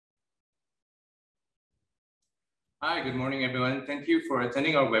Hi, good morning, everyone. Thank you for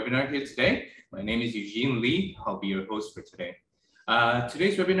attending our webinar here today. My name is Eugene Lee. I'll be your host for today.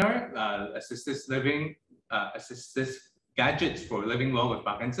 Today's webinar, Assistive Gadgets for Living Well with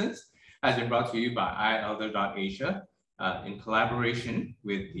Parkinson's, has been brought to you by iElder.asia in collaboration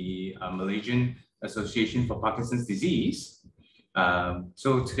with the Malaysian Association for Parkinson's Disease.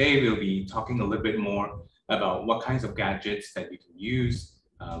 So today we'll be talking a little bit more about what kinds of gadgets that you can use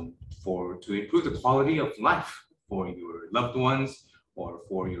to improve the quality of life for your loved ones or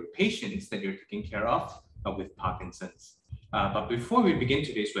for your patients that you're taking care of with Parkinson's. But before we begin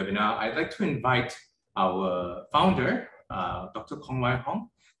today's webinar, I'd like to invite our founder, Dr. Kong Wai Hong,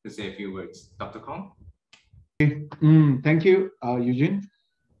 to say a few words. Dr. Kong? Thank you, Eugene.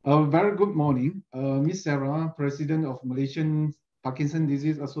 A very good morning. Ms. Sarah, President of Malaysian Parkinson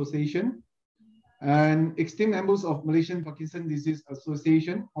Disease Association, and esteemed members of Malaysian Parkinson Disease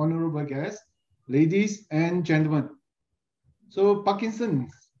Association, honorable guests, ladies and gentlemen. So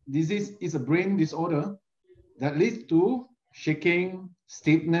Parkinson's disease is a brain disorder that leads to shaking,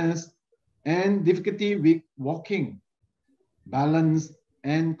 stiffness, and difficulty with walking, balance,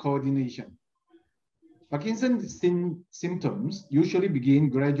 and coordination. Parkinson's symptoms usually begin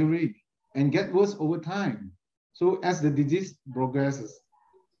gradually and get worse over time. So as the disease progresses,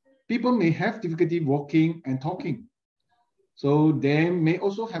 people may have difficulty walking and talking. So they may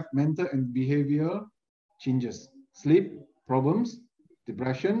also have mental and behavioral changes, sleep problems,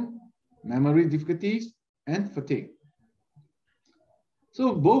 depression, memory difficulties, and fatigue.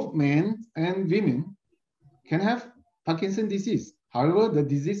 So both men and women can have Parkinson's disease. However, the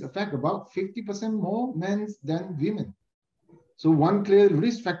disease affects about 50% more men than women. So one clear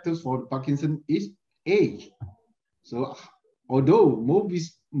risk factor for Parkinson is age. So although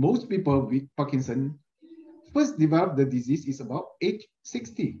most people with Parkinson first develop the disease is about age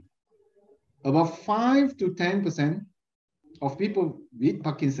 60. About 5 to 10% of people with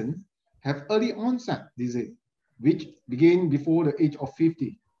Parkinson have early onset disease, which begin before the age of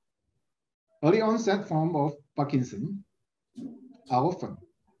 50. Early onset form of Parkinson are often,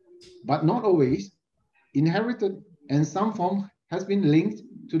 but not always, inherited, and some form has been linked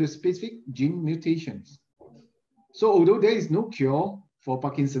to the specific gene mutations. So although there is no cure for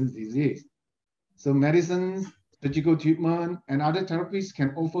Parkinson's disease, so medicines, surgical treatment, and other therapies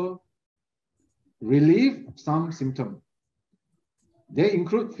can offer relieve some symptoms. They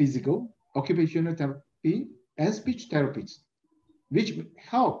include physical, occupational therapy, and speech therapies, which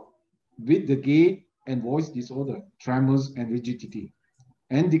help with the gait and voice disorder, tremors and rigidity,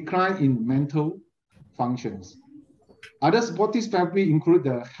 and decline in mental functions. Other supportive therapy include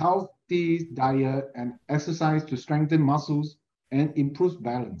the healthy diet and exercise to strengthen muscles and improve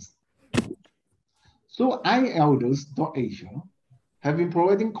balance. So iElder.asia have been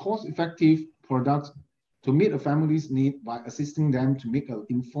providing cost-effective products to meet a family's need by assisting them to make an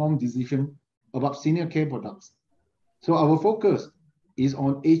informed decision about senior care products. So our focus is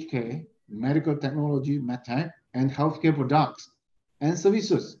on aged care, medical technology, medtech, and healthcare products and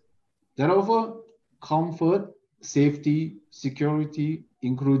services that offer comfort, safety, security,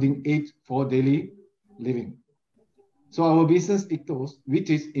 including aids for daily living. So our business ethos, which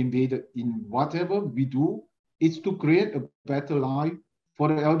is embedded in whatever we do, is to create a better life for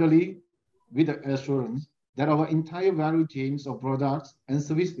the elderly with the assurance that our entire value chains of products and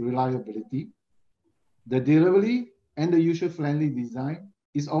service reliability, the delivery, and the user-friendly design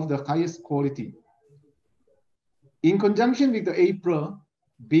is of the highest quality. In conjunction with the April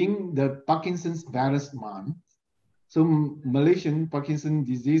being the Parkinson's Virus Month, so Malaysian Parkinson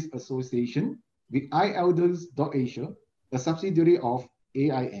Disease Association with iElders.asia, a subsidiary of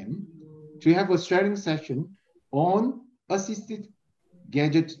AIM, to have a sharing session on assistive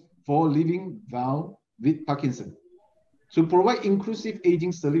gadgets for living well with Parkinson to provide inclusive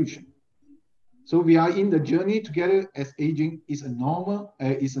aging solution. So we are in the journey together as aging is a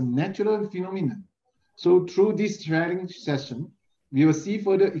natural phenomenon. So through this sharing session, we will see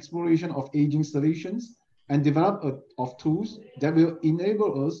further exploration of aging solutions and develop of tools that will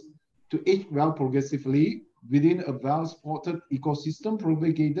enable us to age well progressively within a well-supported ecosystem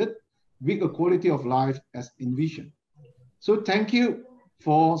propagated with a quality of life as envisioned. So thank you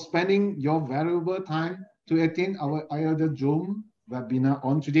for spending your valuable time to attend our iElder Zoom webinar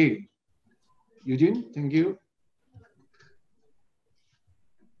on today. Eugene, thank you.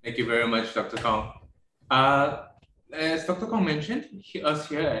 Thank you very much, Dr. Kong. As Dr. Kong mentioned, us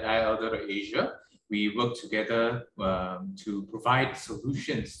here at iElder.asia, we work together to provide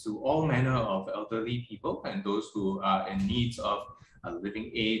solutions to all manner of elderly people and those who are in need of living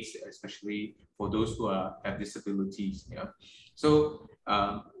aids, especially for those who have disabilities. Yeah. So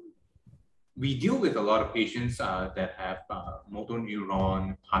we deal with a lot of patients that have motor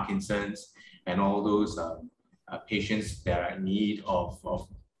neuron, Parkinson's, and all those patients that are in need of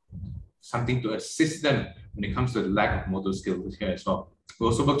something to assist them when it comes to the lack of motor skills here as well. We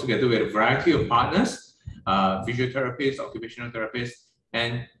also work together with a variety of partners, physiotherapists, occupational therapists.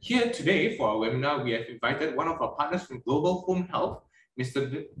 And here today for our webinar, we have invited one of our partners from Global Home Health,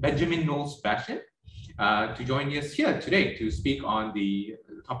 Mr. Benjamin Noel Sebastian, to join us here today to speak on the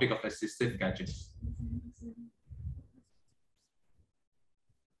topic of assistive gadgets.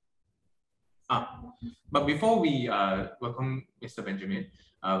 But before we welcome Mr. Benjamin,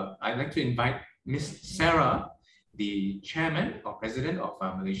 I'd like to invite Ms. Sarah, the chairman or president of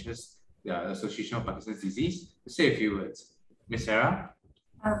Malaysia's Association of Parkinson's Disease, to say a few words. Ms. Sarah?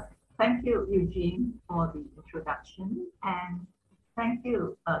 Thank you, Eugene, for the introduction, and thank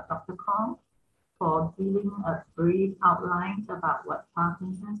you, Dr. Kong, for giving a brief outline about what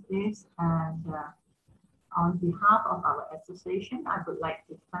Parkinson's is. And on behalf of our association, I would like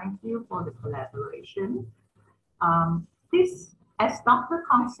to thank you for the collaboration. This, as Dr.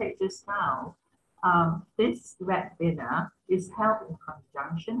 Kong said just now, this webinar is held in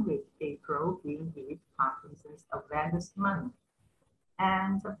conjunction with April being the Parkinson's Awareness Month.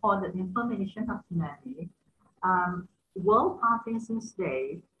 And for the information of many, World Parkinson's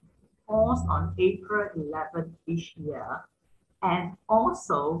Day falls on April 11th each year. And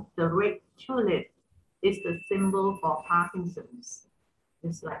also the red tulip is the symbol for Parkinson's.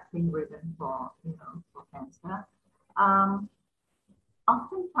 It's like pink ribbon for, for cancer.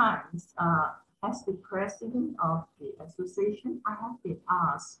 Oftentimes, as the president of the association, I have been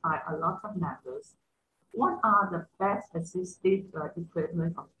asked by a lot of members, what are the best assistive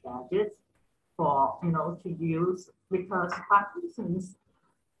equipment of gadgets for, to use? Because Parkinson's,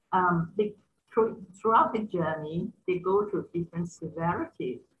 throughout the journey, they go through different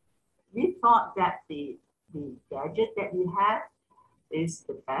severity. We thought that the gadget that we have is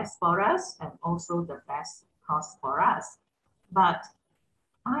the best for us and also the best cost for us. But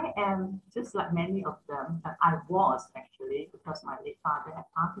I am just like many of them, and I was actually, because my late father had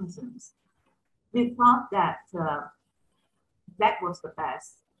Parkinson's. We thought that that was the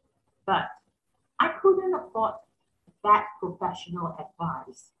best, but I couldn't afford that professional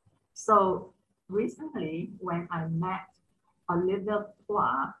advice. So recently, when I met Olivia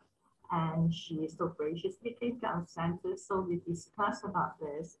Pua, and she so graciously came to our center, so we discussed about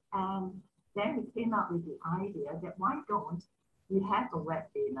this, and then we came up with the idea that why don't we have a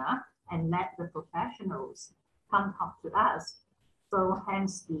webinar and let the professionals come talk to us. So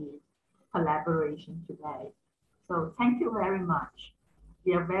hence the collaboration today. So thank you very much.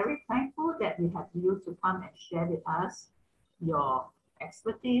 We are very thankful that we have you to come and share with us your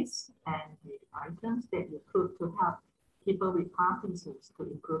expertise and the items that you could to help people with Parkinson's to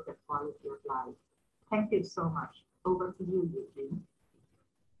improve the quality of life. Thank you so much. Over to you, Eugene.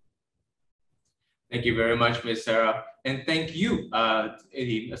 Thank you very much, Ms. Sarah. And thank you,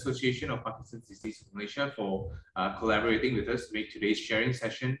 the Association of Parkinson's Disease Malaysia, for collaborating with us to make today's sharing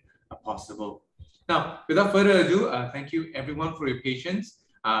session possible. Now, without further ado, thank you everyone for your patience.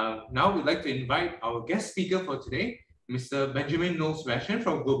 Now we'd like to invite our guest speaker for today, Mr. Benjamin Noel Sebastian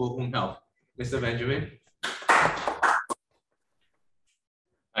from Global Home Health. Mr. Benjamin.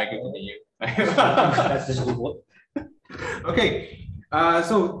 I can hear you. That's just good work. Okay.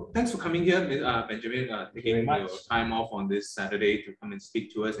 So thanks for coming here, Benjamin, taking your time off on this Saturday to come and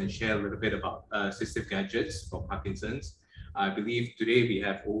speak to us and share a little bit about assistive gadgets for Parkinson's. I believe today we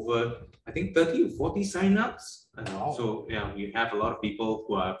have over, I think, 30 or 40 signups. Wow. So yeah, we have a lot of people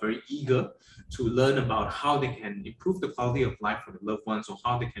who are very eager to learn about how they can improve the quality of life for the loved ones, or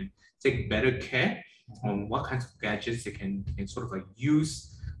how they can take better care on what kinds of gadgets they can sort of like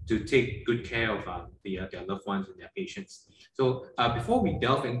use to take good care of their loved ones and their patients. So before we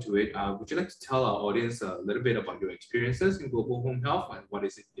delve into it, would you like to tell our audience a little bit about your experiences in Global Home Health and what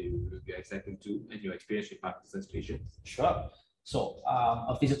is it you exactly do and your experience with Parkinson's patients? Sure. So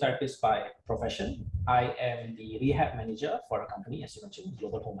a physiotherapist by profession. I am the rehab manager for a company, as you mentioned,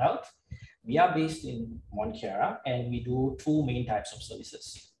 Global Home Health. We are based in Mont Kiara, and we do two main types of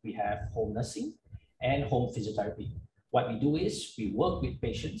services. We have home nursing and home physiotherapy. What we do is we work with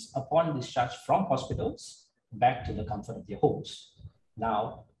patients upon discharge from hospitals back to the comfort of their homes.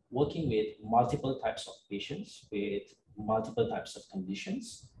 Now, working with multiple types of patients with multiple types of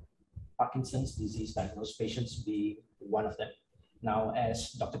conditions, Parkinson's disease diagnosed patients being one of them. Now,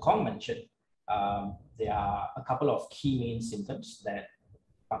 as Dr. Kong mentioned, there are a couple of key main symptoms that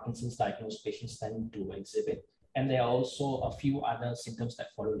Parkinson's diagnosed patients tend to exhibit, and there are also a few other symptoms that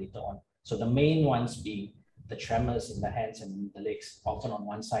follow later on. So the main ones being the tremors in the hands and the legs, often on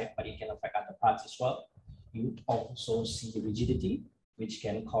one side, but it can affect other parts as well. You also see rigidity, which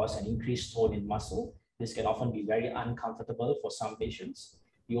can cause an increased tone in muscle. This can often be very uncomfortable for some patients.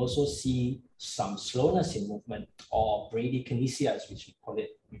 You also see some slowness in movement, or bradykinesia, which we call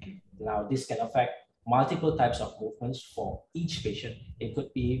it. Now, this can affect multiple types of movements for each patient. It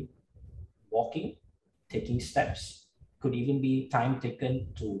could be walking, taking steps, could even be time taken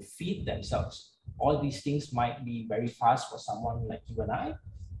to feed themselves. All these things might be very fast for someone like you and I,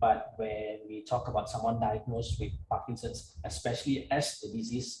 but when we talk about someone diagnosed with Parkinson's, especially as the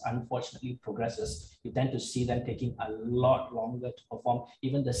disease unfortunately progresses, you tend to see them taking a lot longer to perform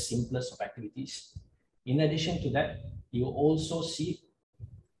even the simplest of activities. In addition to that, you also see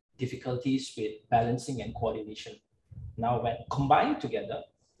difficulties with balancing and coordination. Now, when combined together,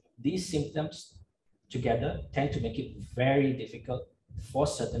 these symptoms together tend to make it very difficult for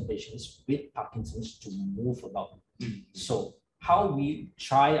certain patients with Parkinson's to move about. So how we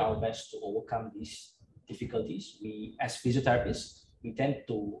try our best to overcome these difficulties, we as physiotherapists, we tend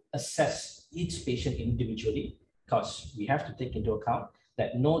to assess each patient individually, because we have to take into account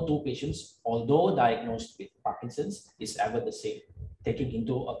that no two patients, although diagnosed with Parkinson's, is ever the same, taking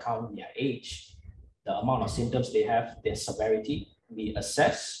into account their age, the amount of symptoms they have, their severity. We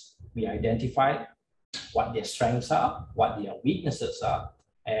assess, we identify what their strengths are, what their weaknesses are.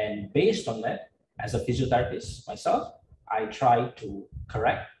 And based on that, as a physiotherapist myself, I try to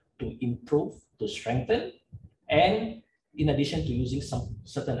correct, to improve, to strengthen. And in addition to using some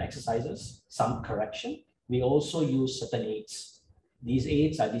certain exercises, some correction, we also use certain aids. These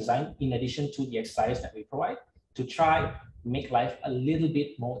aids are designed in addition to the exercise that we provide to try make life a little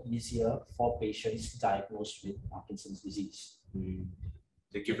bit more easier for patients diagnosed with Parkinson's disease.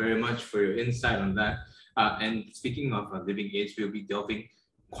 Thank you very much for your insight on that. And speaking of living aids, we'll be delving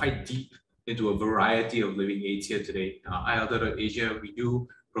quite deep into a variety of living aids here today. iElder.asia, we do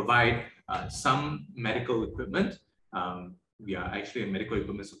provide some medical equipment. We are actually a medical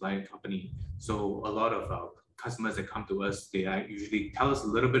equipment supplying company. So a lot of customers that come to us, they usually tell us a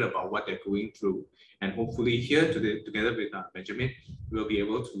little bit about what they're going through. And hopefully here today, together with Benjamin, we'll be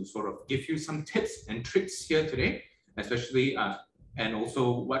able to sort of give you some tips and tricks here today, especially and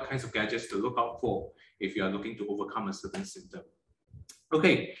also what kinds of gadgets to look out for if you are looking to overcome a certain symptom.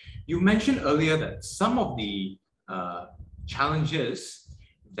 Okay, you mentioned earlier that some of the challenges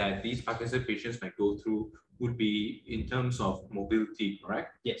that these Parkinson patients might go through would be in terms of mobility,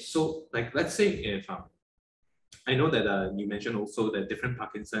 correct? Yes. So, like, let's say if I know that you mentioned also that different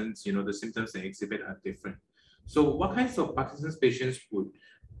Parkinson's, the symptoms they exhibit are different. So, what kinds of Parkinson's patients would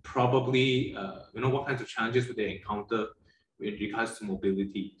probably, what kinds of challenges would they encounter with regards to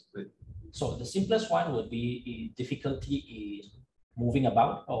mobility? So, the simplest one would be difficulty in moving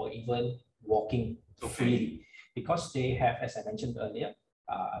about or even walking freely, because they have, as I mentioned earlier,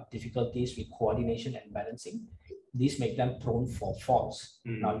 difficulties with coordination and balancing. These make them prone for falls.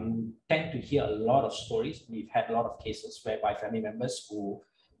 Now, you tend to hear a lot of stories. We've had a lot of cases whereby family members who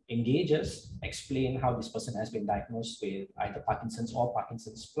engage us explain how this person has been diagnosed with either Parkinson's or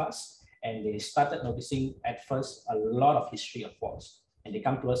Parkinson's plus, and they started noticing at first a lot of history of falls, and they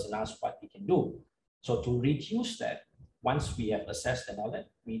come to us and ask what we can do. So to reduce that, once we have assessed and all that,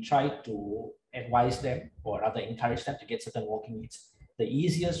 we try to advise them, or rather encourage them to get certain walking aids. The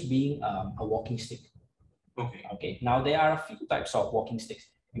easiest being a walking stick. Okay. Now there are a few types of walking sticks.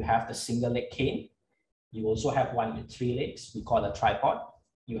 You have the single leg cane. You also have one with 3 legs, we call a tripod.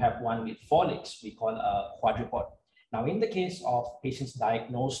 You have one with 4 legs, we call a quadrupod. Now, in the case of patients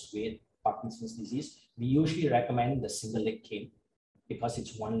diagnosed with Parkinson's disease, we usually recommend the single leg cane because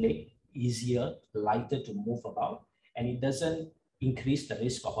it's one leg, easier, lighter to move about, and it doesn't increase the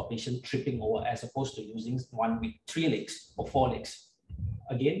risk of a patient tripping over as opposed to using one with 3 legs or 4 legs.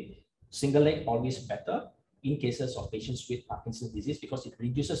 Again, single leg always better in cases of patients with Parkinson's disease because it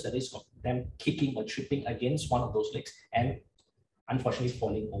reduces the risk of them kicking or tripping against one of those legs and unfortunately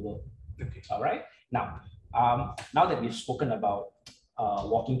falling over. All right. Now that we've spoken about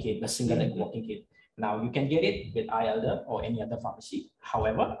walking cane, the single leg walking cane, now you can get it with iElder or any other pharmacy.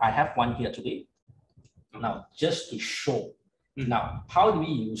 However, I have one here today. Now, just to show. Now, how do we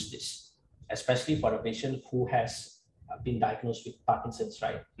use this, especially for a patient who has been diagnosed with Parkinson's,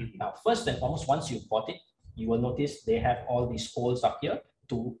 right? Now, first and foremost, once you've bought it, you will notice they have all these holes up here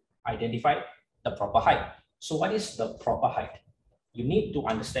to identify the proper height. So what is the proper height? You need to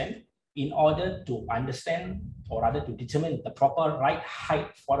understand, in order to understand or rather to determine the proper right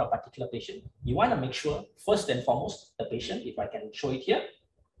height for a particular patient, you want to make sure, first and foremost, the patient, if I can show it here,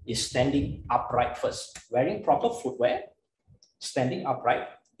 is standing upright first, wearing proper footwear, standing upright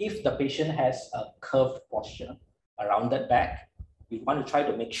if the patient has a curved posture, a rounded back, we want to try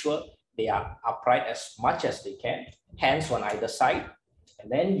to make sure they are upright as much as they can, hands on either side.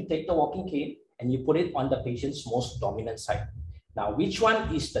 And then you take the walking cane and you put it on the patient's most dominant side. Now, which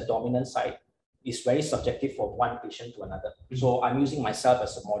one is the dominant side is very subjective from one patient to another. So I'm using myself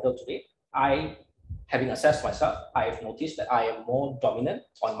as a model today. Having assessed myself, I have noticed that I am more dominant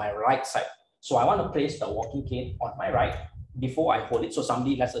on my right side. So I want to place the walking cane on my right before I hold it. So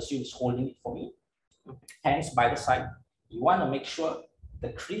somebody, let's assume, is holding it for me. Hands by the side. You want to make sure the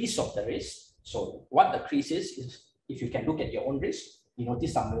crease of the wrist. So what the crease is if you can look at your own wrist, you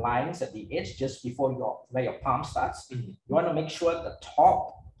notice some lines at the edge just before where your palm starts. You want to make sure the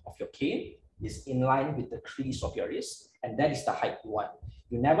top of your cane is in line with the crease of your wrist, and that is the height you want.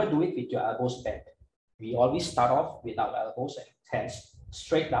 You never do it with your elbows bent. We always start off with our elbows and hands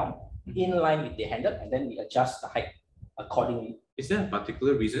straight down, in line with the handle, and then we adjust the height accordingly. Is there a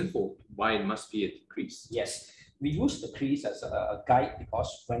particular reason for why it must be a crease? Yes, we use the crease as a guide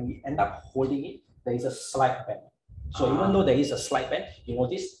because when we end up holding it, there is a slight bend. So even though there is a slight bend, you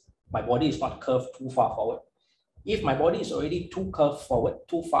notice my body is not curved too far forward. If my body is already too curved forward,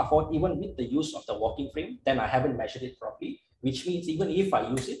 too far forward, even with the use of the walking frame, then I haven't measured it properly, which means even if I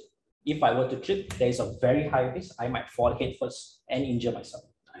use it, if I were to trip, there is a very high risk I might fall head first and injure myself.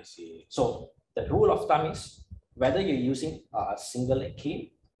 I see. So the rule of thumb is whether you're using a single leg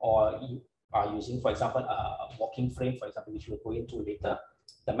cane or you are using, for example, a walking frame, for example, which we'll go into later,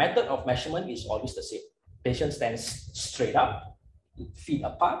 the method of measurement is always the same. Patient stands straight up, feet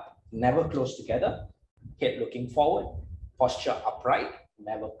apart, never close together, head looking forward, posture upright,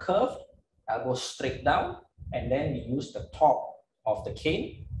 never curved, elbows straight down, and then we use the top of the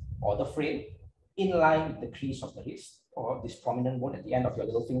cane or the frame in line with the crease of the wrist or this prominent bone at the end of your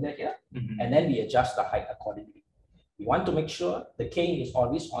little finger here, and then we adjust the height accordingly. We want to make sure the cane is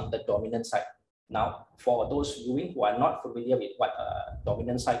always on the dominant side. Now, for those viewing who are not familiar with what a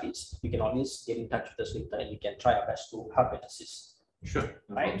dominant side is, you can always get in touch with us later and we can try our best to help and assist. Sure.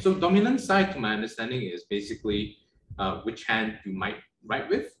 Right. So dominant side, to my understanding, is basically which hand you might write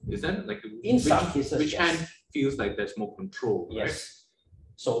with. Is that like some cases, which yes. hand feels like there's more control? Yes.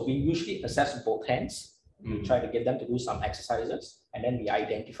 Right? So we usually assess both hands. We try to get them to do some exercises, and then we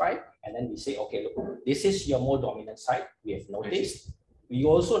identify, and then we say, okay, look, this is your more dominant side. We have noticed. We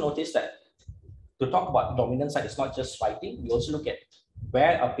also notice that to talk about dominant side, it's not just writing. We also look at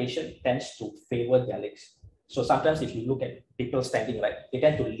where a patient tends to favor their legs. So sometimes if you look at people standing, right, they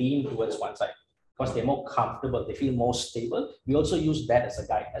tend to lean towards one side because they're more comfortable, they feel more stable. We also use that as a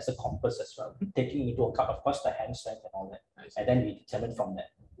guide, as a compass as well, taking into account, of course, the hand strength and all that. And then we determine from that.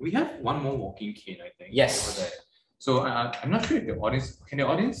 We have one more walking cane, I think. Yes. Over there. So I'm not sure if the audience, can the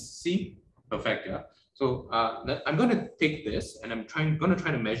audience see? Perfect, yeah. So I'm going to take this and I'm going to try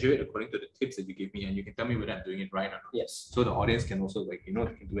to measure it according to the tips that you give me, and you can tell me whether I'm doing it right or not. Yes. So the audience can also, like, they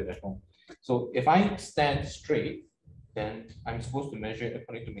can do it at home. So if I stand straight, then I'm supposed to measure it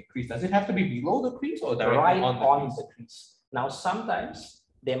according to my crease. Does it have to be below the crease or directly right on the crease? Now, sometimes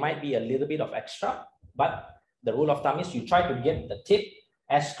there might be a little bit of extra, but the rule of thumb is you try to get the tip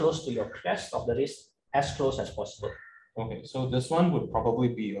as close to your crest of the wrist as close as possible. Okay, so this one would probably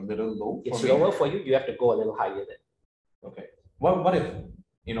be a little low. It's lower for you. You have to go a little higher then. Okay. What if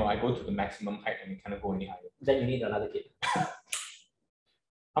I go to the maximum height and it cannot go any higher? Then you need another cane.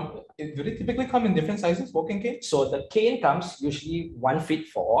 Do they typically come in different sizes, walking cane? So the cane comes usually 1 feet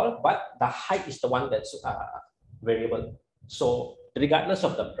for all, but the height is the one that's variable. So regardless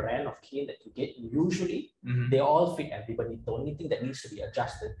of the brand of cane that you get, usually they all fit everybody. The only thing that needs to be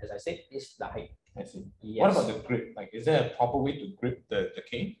adjusted, as I said, is the height. I see. Yes. What about the grip? Like, is there a proper way to grip the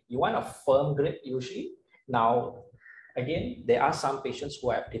cane? You want a firm grip usually. Now, again, there are some patients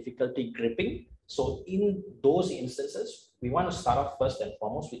who have difficulty gripping. So in those instances, we want to start off first and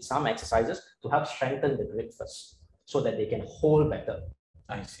foremost with some exercises to help strengthen the grip first so that they can hold better.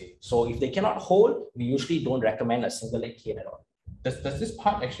 I see. So if they cannot hold, we usually don't recommend a single leg cane at all. Does this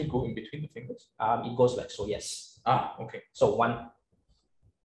part actually go in between the fingers? It goes like so, yes. Okay. So one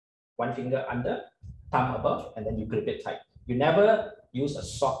finger under, thumb above, and then you grip it tight. You never use a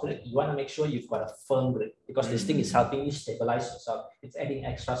soft grip. You want to make sure you've got a firm grip because this thing is helping you stabilize yourself. It's adding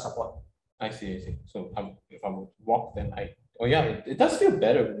extra support. I see. So if I would walk, then it does feel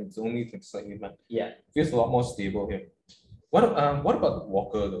better when it's only like slightly bent. Yeah. It feels a lot more stable here. What about the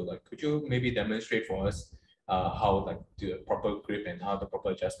walker though? Like, could you maybe demonstrate for us how like do a proper grip and how the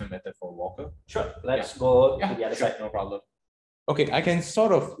proper adjustment method for a walker? Sure. Let's go to the other side. No problem. Okay, I can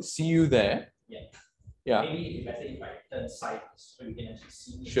sort of see you there. Yeah. Maybe it's better if I turn sideways so you can actually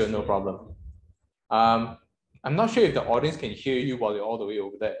see me. Sure, no problem. I'm not sure if the audience can hear you while you're all the way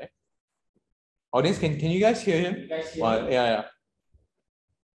over there. Audience, can you guys hear him? You guys hear well, me? yeah.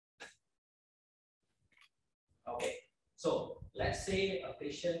 Okay. So let's say a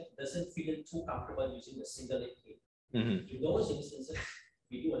patient doesn't feel too comfortable using the single leg cane. In those instances,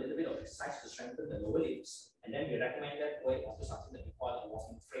 we do a little bit of exercise to strengthen the lower limbs, and then we recommend that going onto something that we call a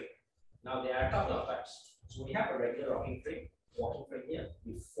walking frame. Now there are a couple of types. So we have a regular walking frame here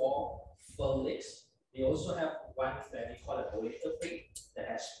with 4 firm legs. We also have one that we call a rollator frame that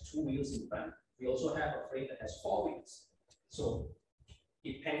has 2 wheels in front. We also have a frame that has 4 wheels. So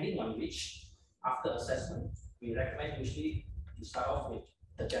depending on which, after assessment, we recommend usually to start off with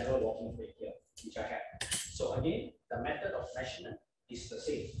the general walking frame here, which I have. So again, the method of measurement is the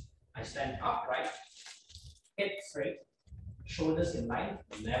same. I stand upright, head straight, shoulders in line,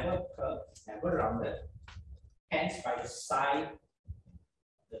 never curved, never rounded, hands by the side,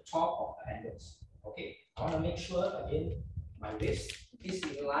 the top of the handles. Okay, I want to make sure again my wrist is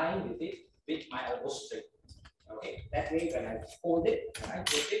in line with it, with my elbow straight. Okay, that way when I hold it, when I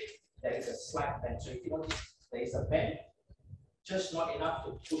grip it, there is a slight bend. So if you notice, there is a bend, just not enough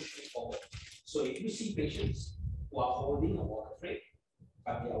to push me forward. So if you see patients who are holding a walker frame,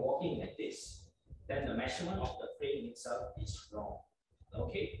 but they are walking like this, then the measurement of the frame itself is wrong.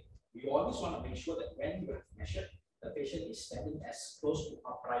 Okay, we always want to make sure that when you have measured, the patient is standing as close to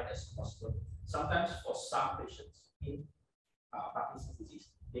upright as possible. Sometimes for some patients in Parkinson's disease,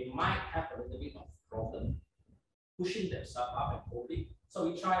 they might have a little bit of problem pushing themselves up and holding. So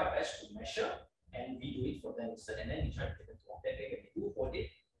we try our best to measure and we do it for them instead, and then we try to get them to walk that way. When they do hold it,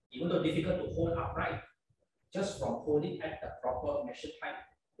 even though difficult to hold upright, just from holding at the proper measured height,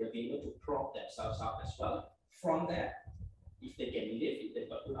 they'll be able to prop themselves up as well. From there, if they can lift, if they've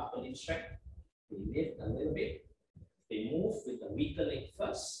got good upper limb strength, they lift a little bit. They move with the weaker leg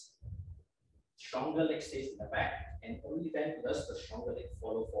first, stronger leg stays in the back, and only then does the stronger leg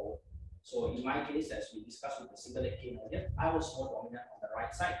follow forward. So in my case, as we discussed with the single leg cane earlier, I was more dominant on the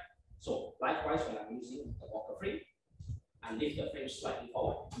right side. So likewise, when I'm using the walker frame, I lift the frame slightly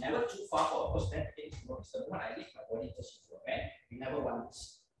forward, never too far forward, because then again, the moment I lift my body just into a bend, we never want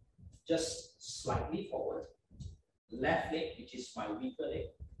this. Just slightly forward. Left leg, which is my weaker leg,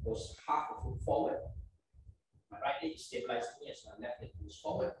 goes half a foot forward. My right leg stabilizes me as my left leg moves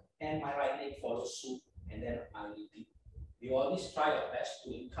forward, and my right leg follows suit, and then I repeat. We always try our best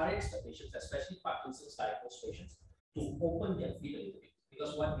to encourage the patients, especially Parkinson's diagnosed patients, to open their feet a little bit.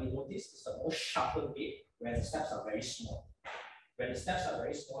 Because what we notice is the most sharpened gait where the steps are very small. When the steps are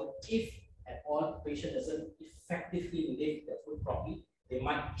very small, if at all the patient doesn't effectively lift their foot properly, they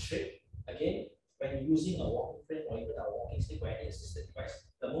might trip. Again, when using a walking frame or even a walking stick or any assisted device,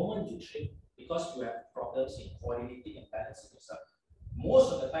 the moment you trip, because you have problems in coordinating and balancing yourself,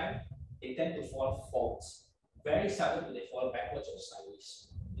 most of the time they tend to fall forwards. Very seldom do they fall backwards or sideways.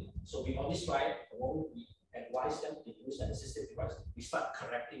 So we always try, the moment we advise them to use an assistive device, we start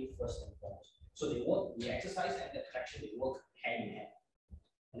correcting first and foremost. So they work, we exercise and the correction, they work hand in hand.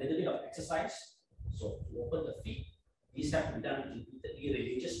 A little bit of exercise, so to open the feet, these have to be done repeatedly,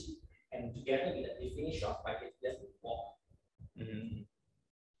 religiously, and together with the finish off by getting them to walk.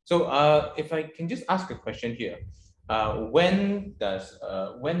 So if I can just ask a question here, when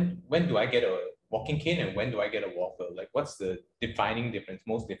do I get a walking cane and when do I get a walker? Like, what's the defining difference,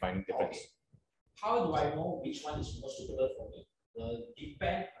 most defining difference? Okay. How do I know which one is most suitable for me? Will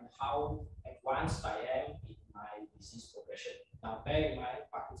depend on how advanced I am in my disease progression. Now, bear in mind,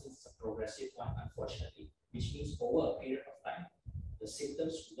 Parkinson's is a progressive one, unfortunately, which means over a period of time, the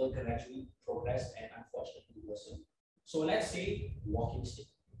symptoms will gradually progress and unfortunately worsen. So let's say walking stick.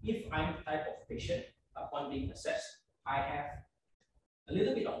 If I'm the type of patient, upon being assessed, I have a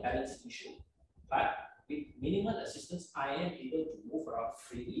little bit of balance issue, but with minimal assistance, I am able to move around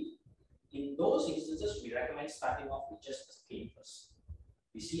freely. In those instances, we recommend starting off with just a cane first.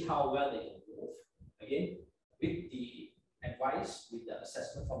 We see how well they can move. Again, with the advice, with the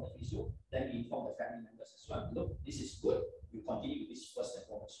assessment from the physio, then we inform the family members as well. Look, this is good. We continue with this first and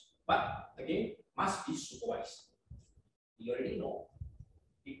foremost. But again, must be supervised. You already know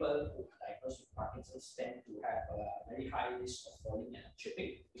people who are diagnosed with Parkinson's tend to have a very high risk of falling and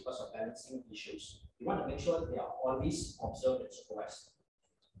tripping because of balancing issues. You want to make sure they are always observed and supervised.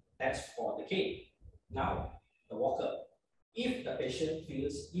 That's for the cane. Now, the walker. If the patient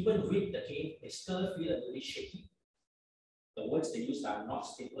feels, even with the cane, they still feel a little shaky, the words they use are not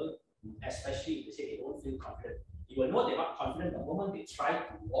stable, especially if they say they don't feel confident. You will know they're not confident the moment they try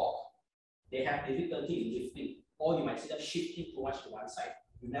to walk, they have difficulty in lifting, or you might see them shifting too much to one side.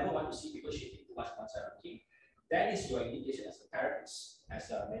 You never want to see people shifting too much to one side of the That is your indication as a therapist, as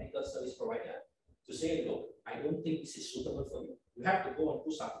a medical service provider, to say, look, I don't think this is suitable for you. You have to go and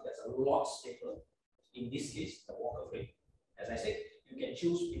do something that's a lot safer. In this case, the walker frame. As I said, you can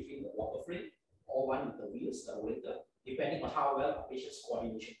choose between the walker frame or one with the wheels, the rollator, depending on how well the patient's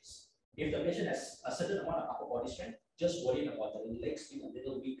coordination is. If the patient has a certain amount of upper body strength, just worrying about the legs being a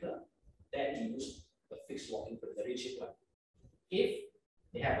little weaker, then you use the fixed walking frame, the rigid one. If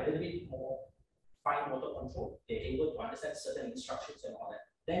they have a little bit more fine motor control, they're able to understand certain instructions and all that,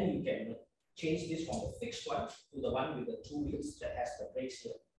 then you can change this from the fixed one to the one with the two wheels that has the brakes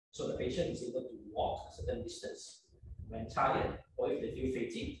here. So the patient is able to walk a certain distance. When tired, or if they feel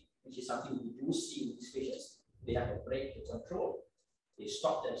fatigued, which is something we do see in these patients, they have a brake to control. They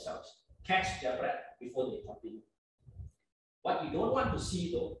stop themselves, catch their breath before they continue. What you don't want to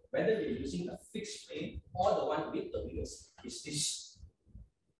see though, whether you're using a fixed frame or the one with the wheels, is this.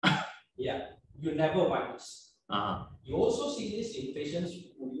 Yeah, you never want this. You also see this in patients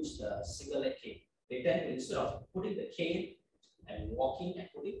who use the single leg cane. They tend to, instead of putting the cane and walking and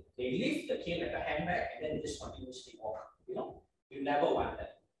putting, they lift the cane like a handbag and then they just continuously walk. You know, you never want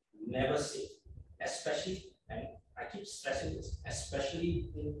that. Never safe. Especially, and I keep stressing this, especially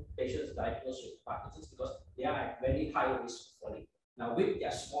in patients diagnosed with Parkinson's, because they are at very high risk of falling. Now, with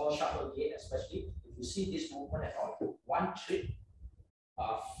their small shuffle gait, especially, if you see this movement at all, one trip,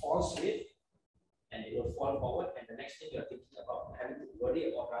 false with, and it will fall forward, and the next thing you're thinking about, having to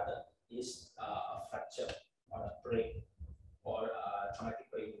worry about rather, is a fracture or a break or a traumatic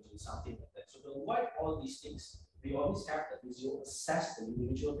brain injury, something like that. So to avoid all these things, we always have the physio assess the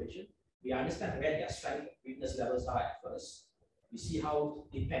individual patient. We understand where their strength, weakness levels are at first. We see how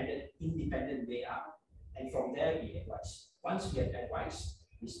independent they are, and from there we advise. Once we have advised,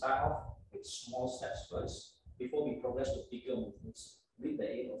 we start off with small steps first before we progress to bigger movements with the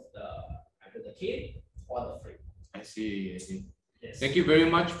aid of either the cane or the frame. I see. I see. Yes. Thank you very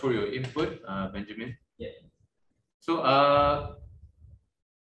much for your input, Benjamin. Yeah. So,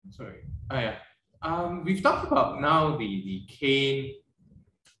 sorry. We've talked about now the cane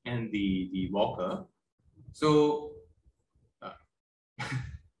and the walker. So,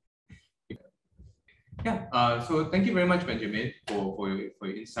 so thank you very much, Benjamin, for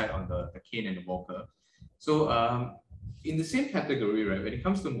your insight on the cane and the walker. So, in the same category, right, when it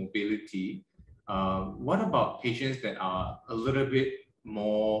comes to mobility, what about patients that are a little bit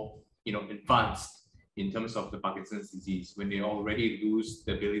more, advanced in terms of the Parkinson's disease, when they already lose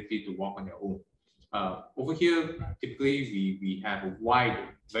the ability to walk on their own? Over here, typically we have a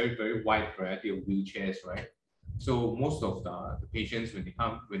very, very wide variety of wheelchairs, right? So most of the patients, when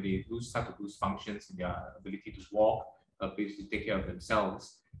they start to lose functions in their ability to walk, ability to take care of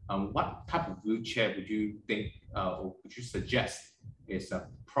themselves, what type of wheelchair would you think or would you suggest is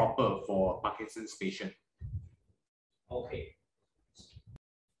proper for Parkinson's patient? Okay.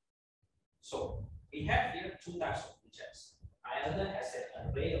 So we have here two types of wheelchairs. iElder has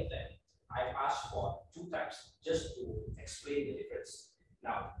an array of them. I've asked for two types just to explain the difference.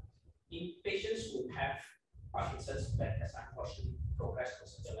 Now, in patients who have Parkinson's that has unfortunately progressed to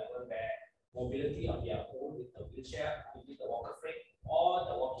such a level where mobility on their own with the wheelchair, with the walker frame, or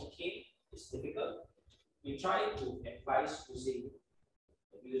the walking cane is difficult, we try to advise using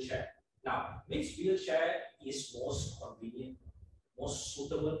the wheelchair. Now, which wheelchair is most convenient, most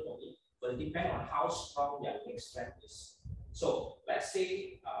suitable for me, will depend on how strong their leg strength is. So, let's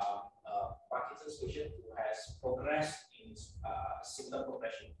say a Parkinson's patient who has progressed in similar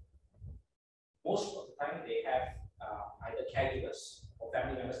progression. Most of the time, they have either caregivers or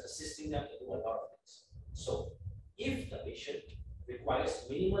family members assisting them to do a lot of things. So, if the patient requires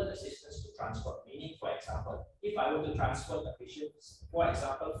minimal assistance to transport, meaning, for example, if I were to transport the patient, for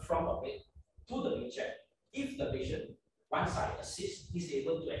example, from a bed to the wheelchair, if the patient, once I assist, is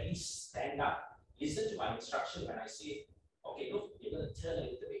able to at least stand up, listen to my instruction when I say, okay, look, you're going to turn a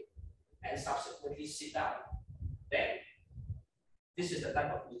little bit, and subsequently sit down, then this is the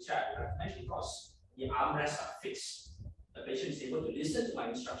type of wheelchair I recommend because the armrests are fixed. The patient is able to listen to my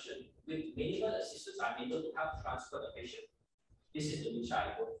instruction. With minimal assistance, I'm able to help transfer the patient. This is the wheelchair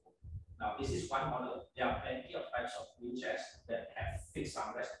I go for. Now, this is one model. There are plenty of types of wheelchairs that have fixed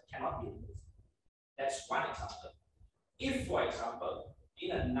armrests that cannot be removed. That's one example. If, for example,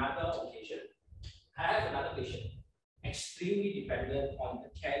 in another occasion, I have another patient extremely dependent on the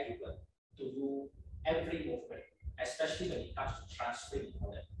caregiver to do every movement, especially when it comes to transferring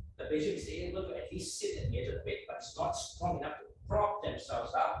all that. The patient is able to at least sit at the edge of the bed, but it's not strong enough to prop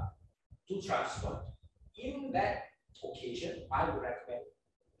themselves up to transport. In that occasion, I would recommend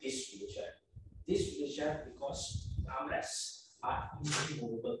this wheelchair. This wheelchair because armrests are easily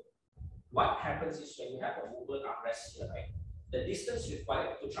movable. What happens is when you have a movable armrest here, right? The distance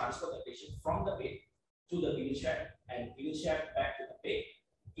required to transfer the patient from the bed to the wheelchair and wheelchair back to the bed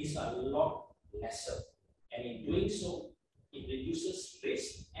is a lot lesser. And in doing so, it reduces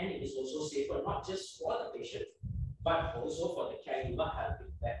risk and it is also safer not just for the patient, but also for the caregiver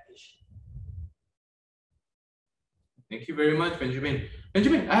helping that patient. Thank you very much, Benjamin.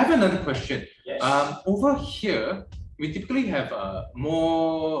 Benjamin, I have another question. Yes. Over here, we typically have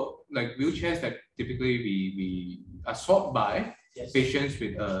more like wheelchairs that typically we are sought by patients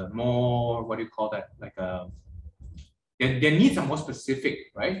with more, what do you call that? Like their needs are more specific,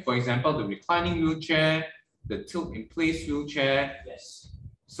 right? For example, the reclining wheelchair, the tilt in place wheelchair. Yes.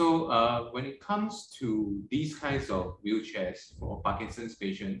 So when it comes to these kinds of wheelchairs for Parkinson's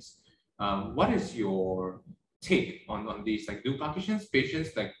patients, what is your take on these? Like, do Parkinson's patients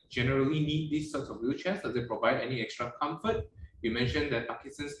like generally need these sorts of wheelchairs? Does it provide any extra comfort? You mentioned that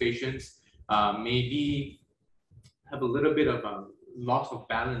Parkinson's patients maybe have a little bit of a loss of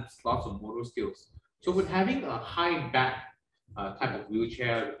balance, loss of motor skills. So would having a high back type of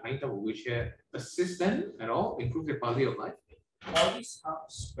wheelchair, assist them at all, improve their quality of life? All this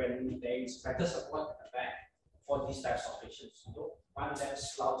helps when there is better support at the back for these types of patients. You don't want them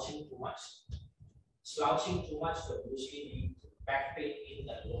slouching too much. Slouching too much will usually lead to back pain in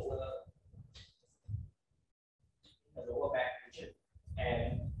the lower back region,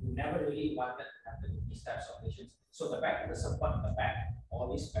 and you never really want that to happen in these types of patients. So the support at the back,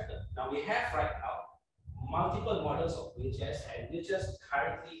 always better. Now we have right now multiple models of wheelchairs, and wheelchairs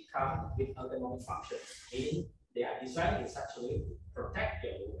currently come with ergonomic functions, meaning they are designed in such a way to protect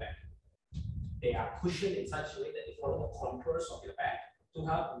your lower back. They are cushioned in such a way that they follow the contours of your back to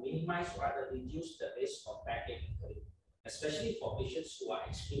help minimize or rather reduce the risk of backache, especially for patients who are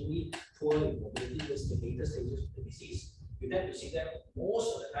extremely poor in mobility towards the later stages of the disease. You tend to see them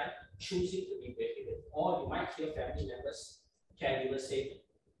most of the time choosing to be bedridden, or you might hear family members, caregivers say,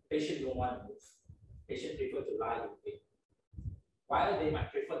 patient don't want to move, patient prefer to lie in bed. While they might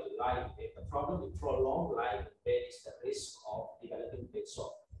prefer to lie in bed, the problem with prolonged lying in bed is the risk of developing bed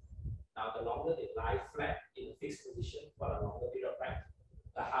sore. Now, the longer they lie flat in a fixed position for a longer period of time,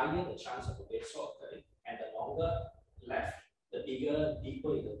 the higher the chance of a bed sore occurring, and the longer left, the bigger,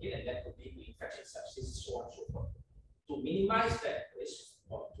 deeper it will get, and that could lead to infection, sepsis, so on and so forth. To minimize that risk,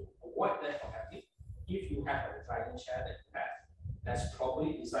 or to avoid that from happening, if you have a reclining chair that you have, that's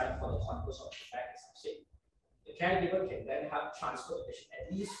probably designed for the contours of the back, as I'm saying, the caregiver can then help transfer the patient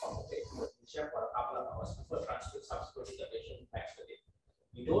at least from the bed to the chair for a couple of hours before transferring subsequently the patient back to the bed.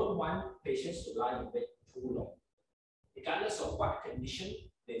 You don't want patients to lie in bed too long, regardless of what condition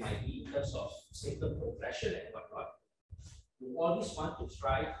they might be in terms of symptom progression and whatnot. You always want to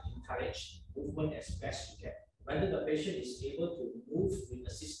try to encourage movement as best you can. Whether the patient is able to move with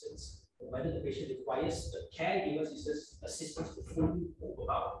assistance, or whether the patient requires the caregiver's assistance to fully move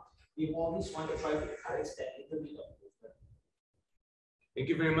about, we always want to try to encourage that little bit of movement. Thank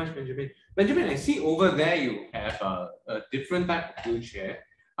you very much, Benjamin. Benjamin, I see over there you have a different type of wheelchair.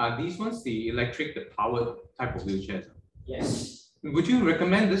 Are these ones the electric, the powered type of wheelchairs? Yes. Would you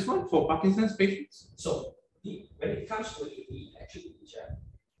recommend this one for Parkinson's patients? So, when it comes to the electric wheelchair,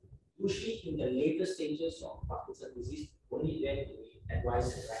 usually in the later stages of Parkinson's disease, only then do we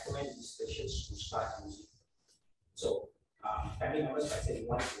advise and recommend these patients to start using. So, family members might say we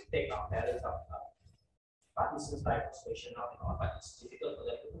want to take our parents out Parkinson's type of patient out and all, but it's difficult for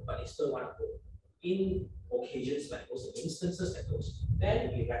them to do, but they still want to go. In occasions like those, in instances like those, then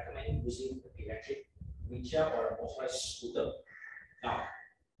we recommend using the electric wheelchair or a motorized scooter. Now,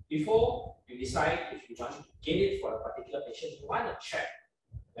 before you decide if you want to get it for a particular patient, you want to check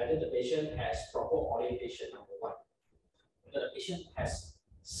whether the patient has proper orientation, number one. Whether the patient has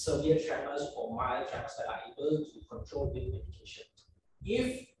severe tremors or mild tremors that are able to control with medication.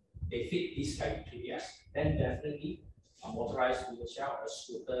 If they fit these criteria, then definitely a motorized wheelchair or a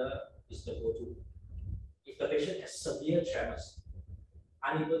scooter is the go-to. If the patient has severe tremors,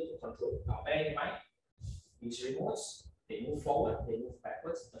 unable to control, now bear in mind, these remotes, they move forward, they move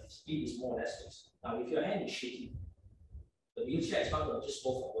backwards, the speed is more or less fixed. Now, if your hand is shaking, the wheelchair is not going to just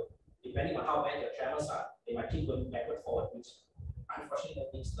go forward. Depending on how bad your tremors are, they might keep going backward, forward, which unfortunately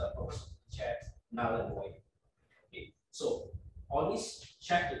that means the purpose of the chair null and void. Okay. So always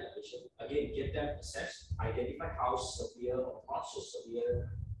check with the patient, again, get them assessed, identify how severe or not so severe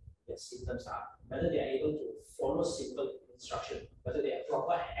their symptoms are, whether they are able to follow simple instruction, whether they have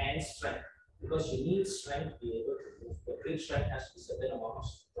proper hand strength, because you need strength to be able to move. The grip strength has to be a certain amount of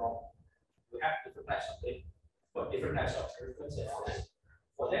strong. We have different types of grip for different types of movements and all that.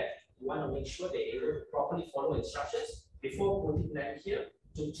 For that, you want to make sure they're able to properly follow instructions before putting them here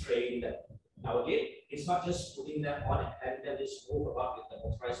to train them. Now again, it's not just putting them on and having them just move about with the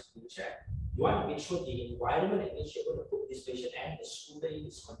motorized wheelchair. You want to make sure the environment in which you're going to put this patient and the scooter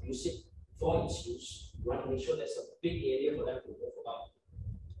is conducive for its use. You want to make sure there's a big area for them to move about.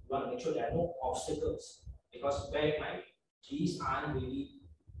 You want to make sure there are no obstacles, because bear in mind, these aren't really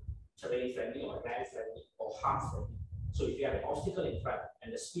terrain friendly or land friendly or harm friendly. So if you have an obstacle in front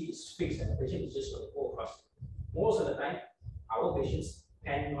and the speed is fixed and the patient is just going to go across, most of the time, our patients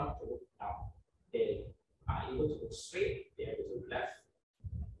tend not to look down. They are able to look straight, they're able to look left,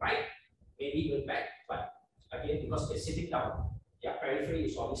 right, maybe even back, but again, because they're sitting down, their periphery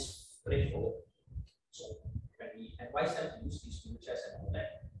is always straight forward. So when we advise them to use these wheelchairs and all that,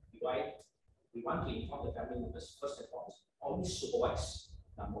 we want to inform the family members first and foremost, always supervise.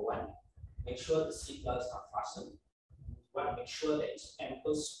 Number one, make sure the seat belts are fastened. You want to make sure there is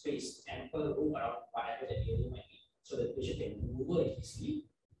ample space, ample room around whatever the area might be, so that the patient can maneuver easily.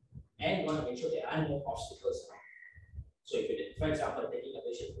 And you want to make sure there are no obstacles around. So if you're, for example, taking a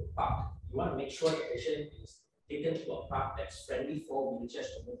patient to a park, you want to make sure the patient is taken to a park that's friendly for wheelchairs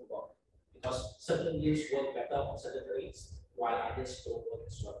to move about. Because certain limbs work better on certain terrains, while others don't work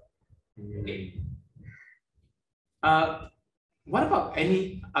as well. Okay. What about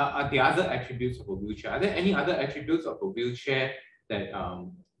any the other attributes of a wheelchair? Are there any other attributes of a wheelchair that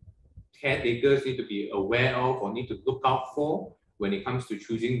caretakers need to be aware of or need to look out for when it comes to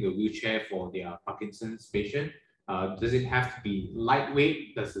choosing the wheelchair for their Parkinson's patient? Does it have to be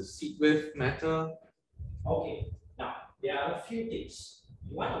lightweight? Does the seat width matter? Okay, now there are a few things.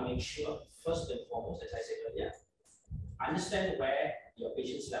 You want to make sure, first and foremost, as I said earlier, understand where your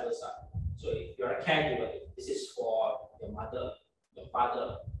patient's levels are. So if you're a caregiver, this is for your mother, your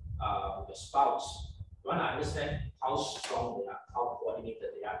father, your spouse. You want to understand how strong they are, how coordinated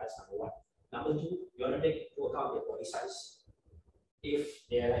they are. That's number one. Number two, you want to take into account their body size. If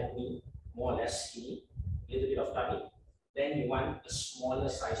they're like me, more or less skinny, a little bit of tummy, then you want a smaller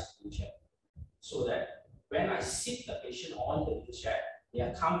sized wheelchair, so that when I sit the patient on the wheelchair, they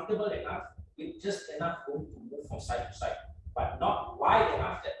are comfortable enough with just enough room to move from side to side, but not wide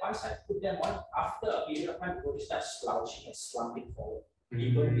enough that once I put them on, after a period of time, they start slouching and slumping forward,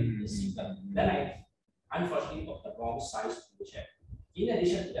 even with the seatbelt. Then I unfortunately got the wrong size wheelchair. In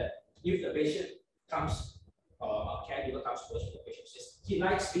addition to that, if the patient comes, a caregiver comes to us with the patient says he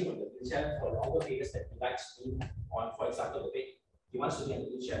likes being on the wheelchair for longer periods than he likes being on, for example, the bed. He wants to be on the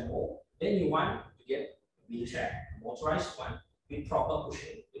wheelchair more. Then you want to get a wheelchair, a motorized one, with proper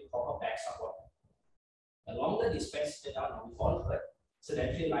cushioning, with proper back support. The longer they spend sitting down, and we've all heard,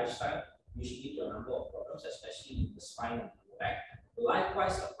 sedentary lifestyle usually lead to a number of problems, especially in the spine and the back.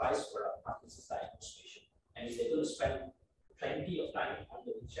 Likewise applies for a Parkinson's diagnosed patient. And if they're going to spend plenty of time on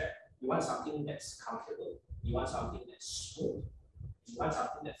the wheelchair, you want something that's comfortable. You want something that's smooth. You want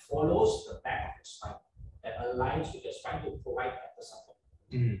something that follows the back of the spine, that aligns with your spine to provide better support.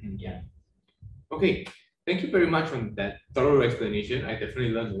 Yeah. Okay. Thank you very much on that thorough explanation. I definitely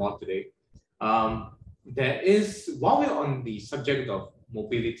learned a lot today. There is, while we're on the subject of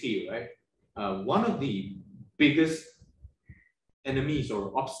mobility, right? One of the biggest enemies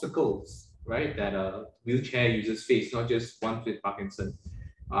or obstacles, right, that wheelchair users face, not just ones with Parkinson,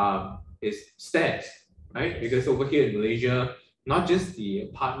 is stairs, right? Because over here in Malaysia, not just the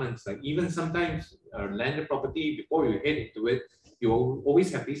apartments, like even sometimes landed property, before you head into it, you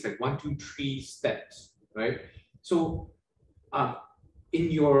always have these like 1, 2, 3 steps, right? So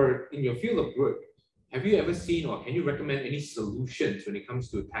in your field of work, have you ever seen or can you recommend any solutions when it comes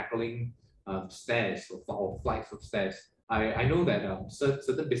to tackling stairs or flights of stairs? I know that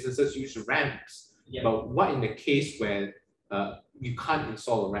certain businesses use ramps, but what in the case where you can't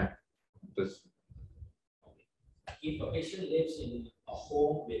install a ramp? If a patient lives in a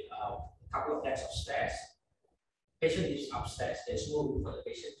home with a couple of decks of stairs, patient lives upstairs, there's no room for the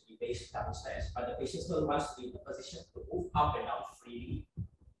patient to be based downstairs, but the patient still wants to be in a position to move up and down freely.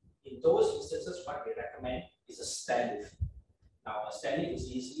 In those instances, what we recommend is a stair lift. Now, a stair lift is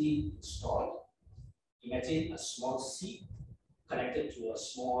easily installed. Imagine a small seat connected to a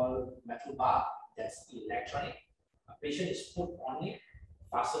small metal bar that's electronic. A patient is put on it,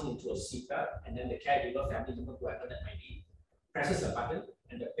 fastened into a seat belt, and then the caregiver, family member, whoever that might be, presses a button,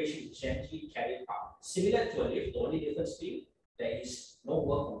 and the patient is gently carried up. Similar to a lift, the only difference being there is no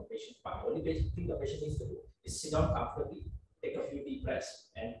work on the patient's part. The only thing the patient needs to do is sit down comfortably, take a few deep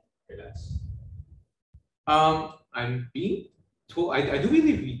breaths, and relax. I'm being told, I do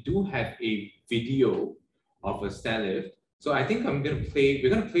believe we do have a video of a stair lift. So I think we're gonna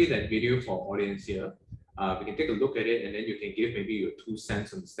play that video for our audience here. We can take a look at it, and then you can give maybe your 2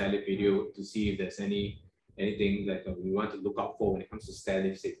 cents on the stair lift video to see if there's anything that we want to look out for when it comes to stair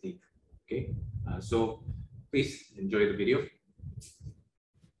lift safety. Okay, so please enjoy the video.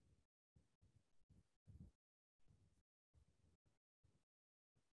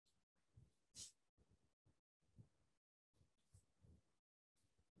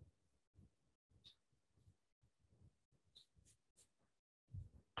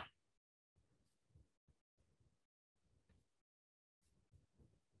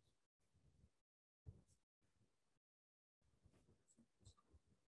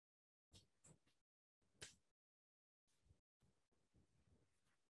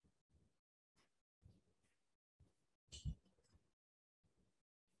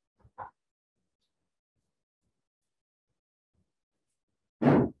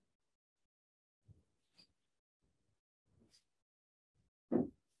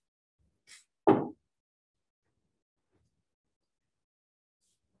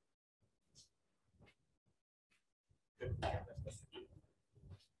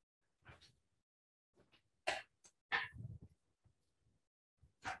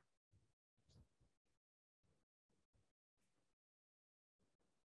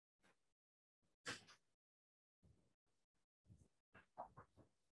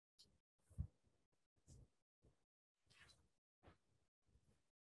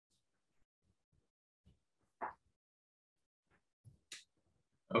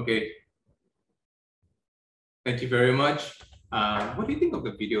 Okay. Thank you very much. What do you think of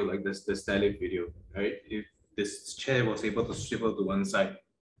the video like this, the static video, right? If this chair was able to swivel to one side,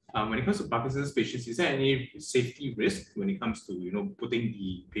 when it comes to Parkinson's patients, is there any safety risk when it comes to putting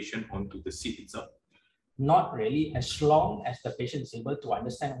the patient onto the seat itself? Not really, as long as the patient is able to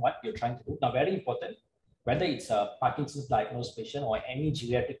understand what you're trying to do. Now, very important, whether it's a Parkinson's diagnosed patient or any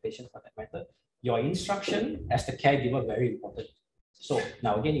geriatric patient for that matter, your instruction as the caregiver very important. So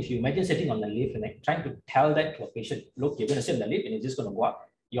now again, if you imagine sitting on the lift and trying to tell that to a patient, look, you're going to sit on the lift and it's just going to go up,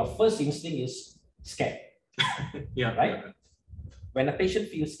 your first instinct is scared. Yeah. Right? When a patient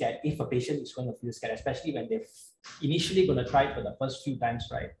feels scared, if a patient is going to feel scared, especially when they're initially going to try it for the first few times,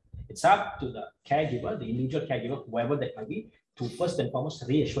 right? It's up to the caregiver, the individual caregiver, whoever that might be, to first and foremost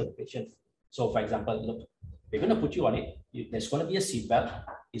reassure the patient. So for example, look, we're going to put you on it. There's going to be a seatbelt.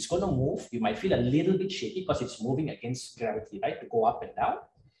 It's going to move. You might feel a little bit shaky because it's moving against gravity, right? To go up and down.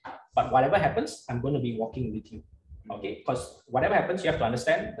 But whatever happens, I'm going to be walking with you. Okay, because whatever happens, you have to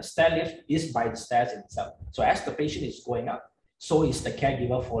understand the stair lift is by the stairs itself. So as the patient is going up, so is the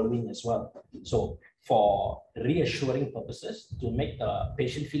caregiver following as well. So for reassuring purposes, to make the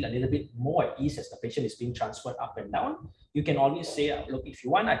patient feel a little bit more at ease as the patient is being transferred up and down, you can always say, look, if you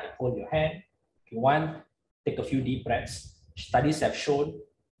want, I can hold your hand. If you want, take a few deep breaths. Studies have shown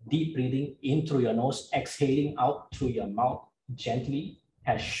deep breathing in through your nose, exhaling out through your mouth gently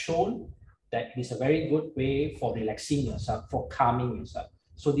has shown that it is a very good way for relaxing yourself, for calming yourself.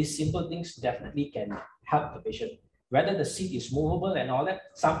 So these simple things definitely can help the patient. Whether the seat is movable and all that,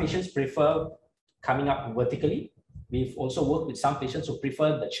 some patients prefer coming up vertically. We've also worked with some patients who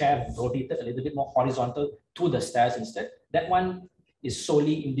prefer the chair rotated a little bit more horizontal to the stairs instead. That one is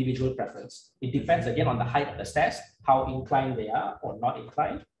solely individual preference. It depends again on the height of the stairs, how inclined they are or not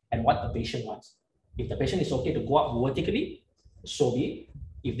inclined, and what the patient wants. If the patient is okay to go up vertically, so be it.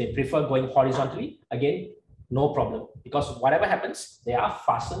 If they prefer going horizontally, again, no problem. Because whatever happens, they are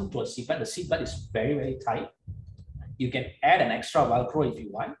fastened to a seatbelt. The seatbelt is very, very tight. You can add an extra Velcro if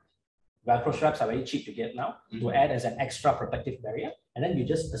you want. Velcro straps are very cheap to get now, to add as an extra protective barrier, and then you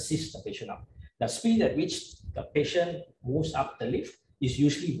just assist the patient up. The speed at which the patient moves up the lift is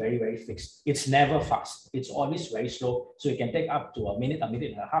usually very, very fixed. It's never fast. It's always very slow. So it can take up to a minute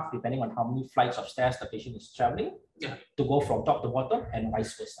and a half, depending on how many flights of stairs the patient is traveling to go from top to bottom and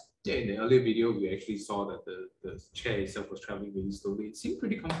vice versa. Yeah, in the earlier video, we actually saw that the chair itself was traveling really slowly. It seemed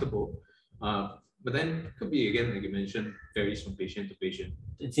pretty comfortable. But then it could be, again, like you mentioned, varies from patient to patient.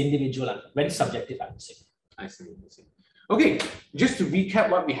 It's individual, very subjective, I would say. I see. Okay, just to recap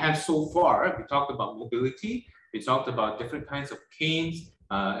what we have so far, we talked about mobility, we talked about different kinds of canes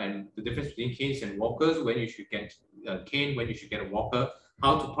and the difference between canes and walkers, when you should get a cane, when you should get a walker,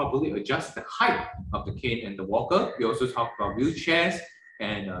 how to properly adjust the height of the cane and the walker. We also talked about wheelchairs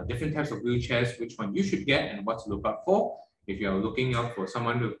and different types of wheelchairs, which one you should get and what to look out for. If you're looking out for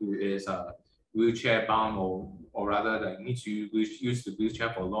someone who is wheelchair bound or rather that needs to use the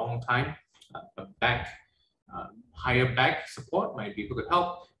wheelchair for a long time, higher back support might be able to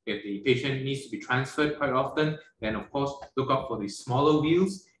help. If the patient needs to be transferred quite often, then of course look out for the smaller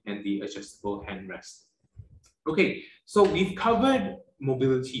wheels and the adjustable handrest. Okay, so we've covered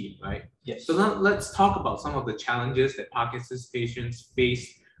mobility, right? Yes. So now let's talk about some of the challenges that Parkinson's patients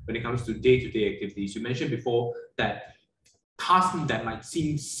face when it comes to day-to-day activities. You mentioned before that tasks that might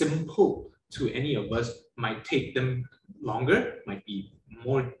seem simple to any of us might take them longer, might be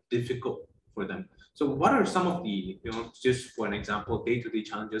more difficult for them. So what are some of the, just for an example, day-to-day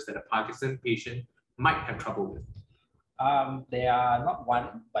challenges that a Parkinson patient might have trouble with? There are not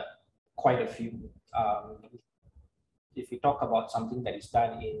one, but quite a few. If we talk about something that is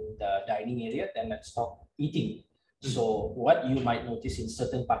done in the dining area, then let's talk eating. So what you might notice in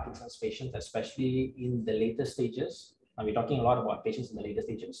certain Parkinson's patients, especially in the later stages, and we're talking a lot about patients in the later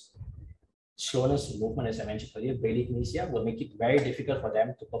stages, slowness in movement, as I mentioned earlier, bradykinesia will make it very difficult for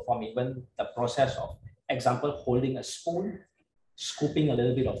them to perform even the process of, example, holding a spoon, scooping a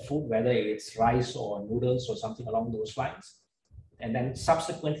little bit of food, whether it's rice or noodles or something along those lines, and then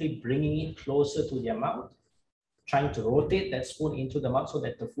subsequently bringing it closer to their mouth, trying to rotate that spoon into the mouth so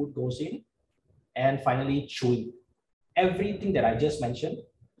that the food goes in, and finally chewing. Everything that I just mentioned,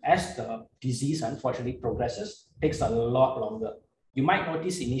 as the disease unfortunately progresses, takes a lot longer. You might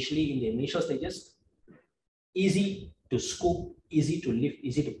notice initially in the initial stages, easy to scoop, easy to lift,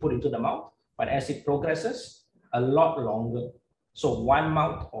 easy to put into the mouth, but as it progresses, a lot longer. So one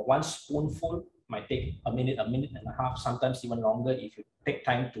mouth or one spoonful might take a minute and a half, sometimes even longer if you take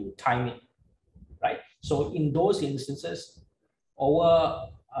time to time it, right? So in those instances, over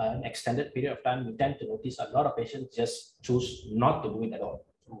an extended period of time, we tend to notice a lot of patients just choose not to do it at all.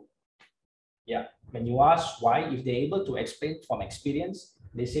 Yeah. When you ask why, if they're able to explain from experience,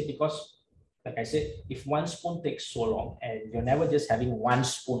 they say because, like I said, if one spoon takes so long and you're never just having one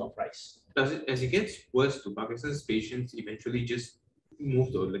spoon of rice. Does it, as it gets worse, do Parkinson's patients eventually just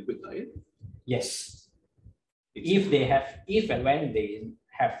move to a liquid diet? Yes. If and when they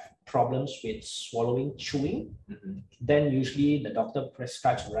have problems with swallowing, chewing, then usually the doctor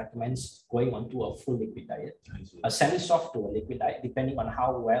prescribes or recommends going onto a full liquid diet, a semi-soft to a liquid diet, depending on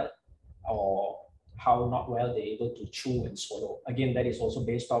how well or how not well they're able to chew and swallow. Again, that is also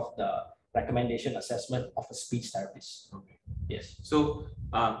based off the recommendation assessment of a speech therapist. Okay. Yes. So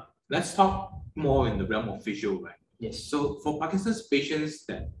let's talk more in the realm of visual, right? Yes. So for Parkinson's patients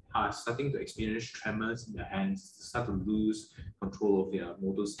that are starting to experience tremors in their hands, start to lose control of their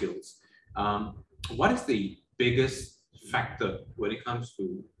motor skills, what is the biggest factor when it comes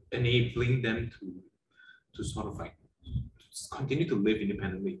to enabling them to sort of like continue to live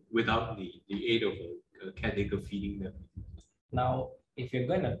independently without the aid of a caretaker feeding them? Now, if you're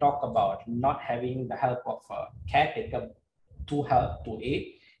going to talk about not having the help of a caretaker to help to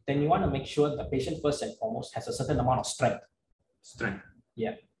aid, then you want to make sure the patient first and foremost has a certain amount of strength. Strength.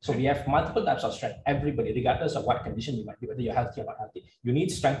 Yeah. So we have multiple types of strength. Everybody, regardless of what condition you might be, whether you're healthy or not healthy, you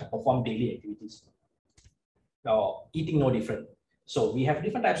need strength to perform daily activities. Or eating no different. So we have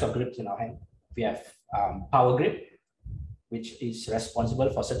different types of grips in our hand. We have power grip, which is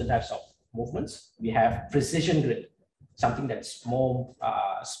responsible for certain types of movements. We have precision grip, something that's more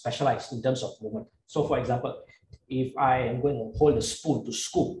specialized in terms of movement. So for example, if I am going to hold a spoon to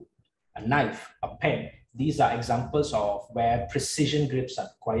scoop, a knife, a pen, these are examples of where precision grips are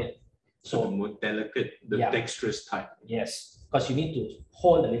required. So the more delicate, the dexterous type. Yes, because you need to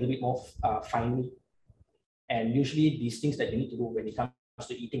hold a little bit more finely. And usually these things that you need to do when it comes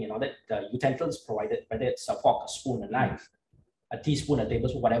to eating and all that, the utensils provided, whether it's a fork, a spoon, a knife, a teaspoon, a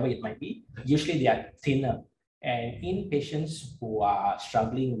tablespoon, whatever it might be, usually they are thinner. And in patients who are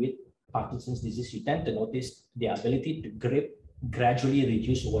struggling with Parkinson's disease, you tend to notice their ability to grip gradually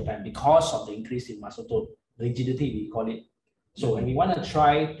reduce over time because of the increase in muscle tone, rigidity we call it. So when we want to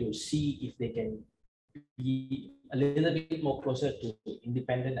try to see if they can be a little bit more closer to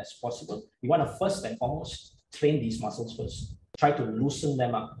independent as possible, we want to first and foremost train these muscles first. Try to loosen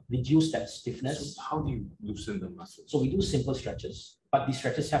them up, reduce that stiffness. So how do you loosen the muscles? So we do simple stretches, but these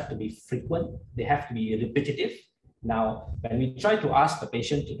stretches have to be frequent. They have to be repetitive. Now, when we try to ask the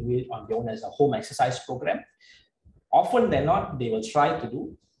patient to do it on their own as a home exercise program, often than not, they will try to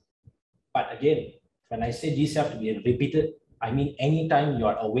do. But again, when I say these have to be repeated, I mean anytime you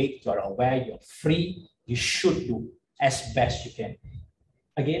are awake, you are aware, you're free, you should do as best you can.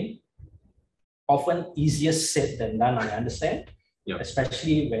 Again, often easier said than done, I understand,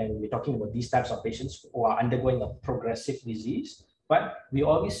 especially when we're talking about these types of patients who are undergoing a progressive disease. But we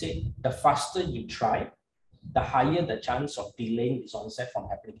always say the faster you try, the higher the chance of delaying this onset from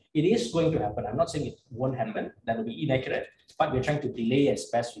happening. It is going to happen. I'm not saying it won't happen. That will be inaccurate, but we're trying to delay as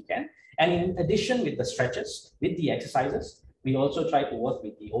best we can. And in addition with the stretches, with the exercises, we also try to work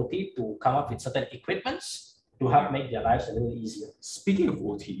with the OT to come up with certain equipments to help make their lives a little easier. Speaking of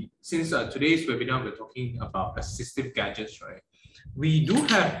OT, since today's webinar, we're talking about assistive gadgets, right? We do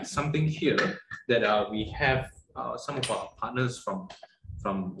have something here that we have some of our partners from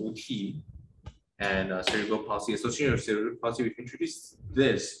OT and cerebral palsy, Association of Cerebral Palsy. We've introduced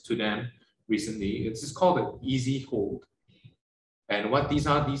this to them recently. It's called an Easy Hold. And what these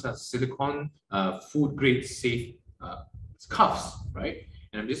are silicone food grade safe cuffs, right?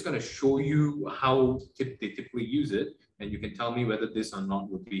 And I'm just going to show you how they typically use it. And you can tell me whether this or not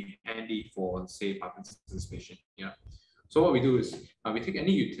would be handy for, say, Parkinson's patient. Yeah. So what we do is we take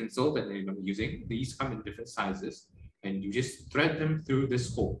any utensil that they're going to be using. These come in different sizes, and you just thread them through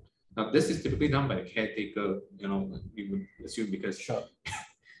this hole. Now, this is typically done by a caretaker, you know, you would assume, because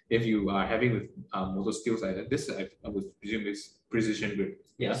if you are having with motor skills like that, this I would presume is precision grip.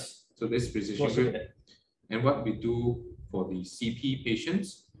 Yes. Yeah? So this precision grip. And what we do for the CP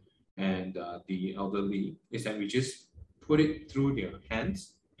patients and the elderly is that we just put it through their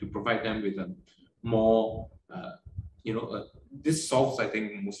hands to provide them with a more, this solves, I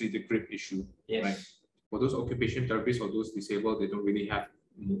think, mostly the grip issue. Yes. Right? For those occupation therapists or those disabled, they don't really have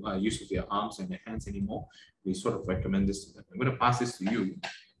use of their arms and their hands anymore. We sort of recommend this. I'm going to pass this to you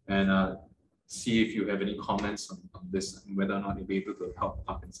and see if you have any comments on this and whether or not you'll be able to help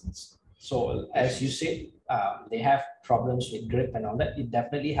Parkinson's. So as you said, they have problems with grip and all that. It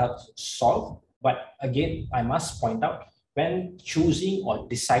definitely helps solve. But again, I must point out, when choosing or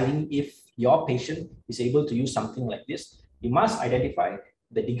deciding if your patient is able to use something like this, you must identify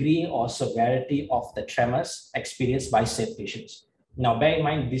the degree or severity of the tremors experienced by said patients. Now, bear in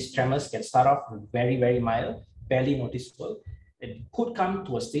mind, these tremors can start off very, very mild, barely noticeable. It could come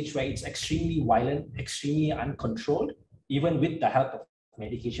to a stage where it's extremely violent, extremely uncontrolled, even with the help of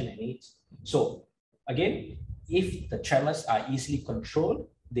medication and aids. So again, if the tremors are easily controlled,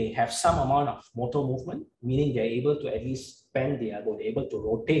 they have some amount of motor movement, meaning they're able to at least bend the elbow, they're able to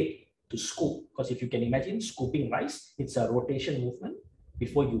rotate, to scoop. Because if you can imagine scooping rice, it's a rotation movement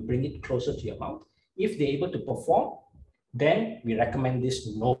before you bring it closer to your mouth. If they're able to perform, then we recommend this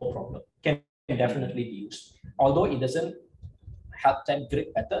no problem. Can definitely be used. Although it doesn't help them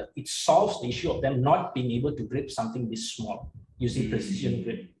grip better, it solves the issue of them not being able to grip something this small using precision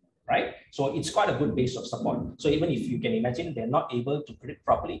grip, right? So it's quite a good base of support. So even if you can imagine they're not able to grip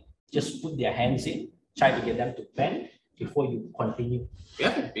properly, just put their hands in, try to get them to bend before you continue. We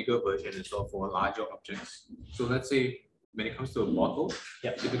have a bigger version as well for larger objects. So let's say when it comes to a bottle,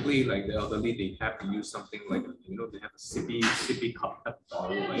 typically like the elderly, they have to use something like, you know, they have a sippy cup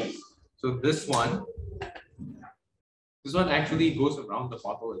bottle. Right? So this one actually goes around the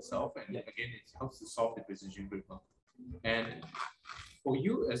bottle itself, and again, it helps to solve the precision grip. And for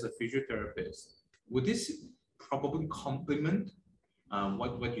you as a physiotherapist, would this probably complement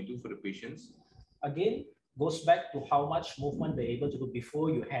what you do for the patients? Again, goes back to how much movement they're able to do before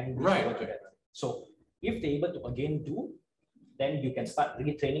you hand this over to them. So if they're able to again do, then you can start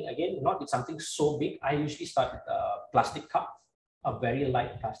retraining again, not with something so big. I usually start with a plastic cup, a very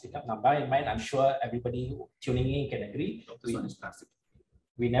light plastic cup. Now, bear in mind, I'm sure everybody tuning in can agree. This one is plastic.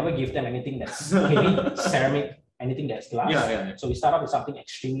 We never give them anything that's heavy, ceramic, anything that's glass. So we start off with something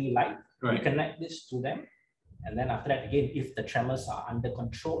extremely light. We connect this to them. And then after that, again, if the tremors are under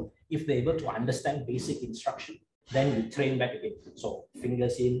control, if they're able to understand basic instruction, then we train back again. So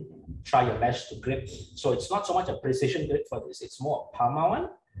fingers in, try your best to grip. So it's not so much a precision grip for this, it's more a palmar one,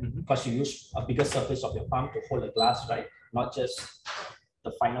 because you use a bigger surface of your palm to hold a glass, right? Not just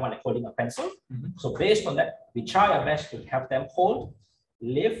the finer one like holding a pencil. So based on that, we try our best to have them hold,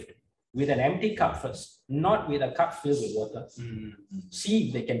 lift with an empty cup first, not with a cup filled with water. See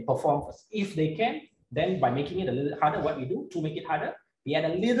if they can perform first. If they can, then by making it a little harder, what we do to make it harder, we add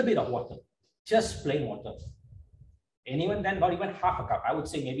a little bit of water, just plain water. Anyone then, not even half a cup, I would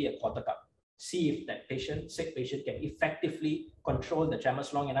say maybe a quarter cup. See if that patient, sick patient, can effectively control the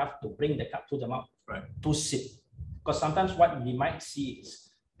tremors long enough to bring the cup to the mouth, to sip. Because sometimes what we might see is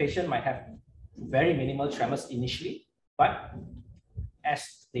patient might have very minimal tremors initially, but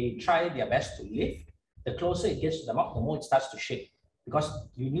as they try their best to lift, the closer it gets to the mouth, the more it starts to shake. Because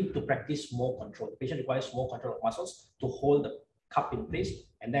you need to practice more control. The patient requires more control of muscles to hold the cup in place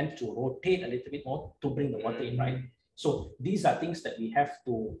and then to rotate a little bit more to bring the water in, right? So these are things that we have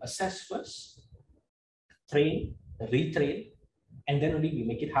to assess first, train, retrain, and then only we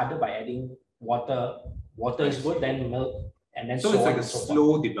make it harder by adding water. Water is good, then milk, and then so it's like a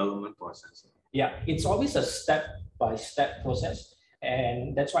slow development process. Yeah, it's always a step-by-step process.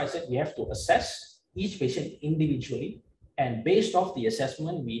 And that's why I said we have to assess each patient individually. And based off the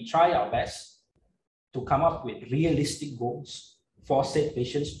assessment, we try our best to come up with realistic goals for said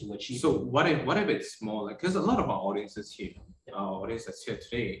patients to achieve. So what if it's small? Because a lot of our audiences here, our audience that's here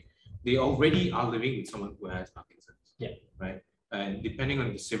today, they already are living with someone who has Parkinson's. Right. And depending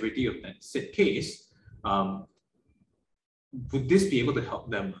on the severity of that said case, would this be able to help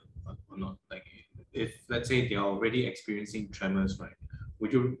them or not? Like, if let's say they are already experiencing tremors, right?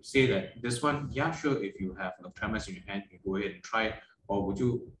 Would you say that this one, yeah, sure, if you have tremors in your hand, you go ahead and try it, or would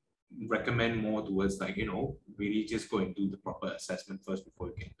you recommend more towards like, you know, really just go and do the proper assessment first before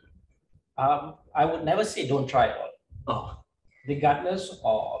you get to it? I would never say don't try it all. Regardless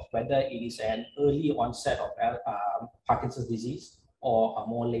of whether it is an early onset of Parkinson's disease or a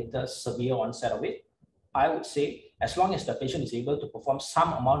more later severe onset of it, I would say as long as the patient is able to perform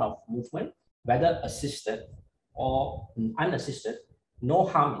some amount of movement, whether assisted or unassisted, no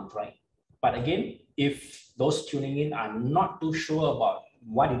harm in trying. But again, if those tuning in are not too sure about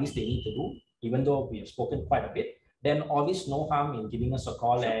what it is they need to do, even though we have spoken quite a bit, then always no harm in giving us a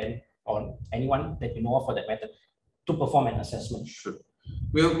call and or anyone that you know of for that matter to perform an assessment. Sure.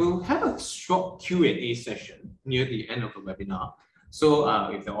 We'll have a short Q&A session near the end of the webinar. So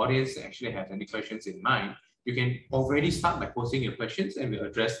if the audience actually has any questions in mind, you can already start by posting your questions and we'll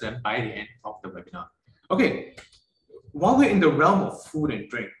address them by the end of the webinar. Okay, while we're in the realm of food and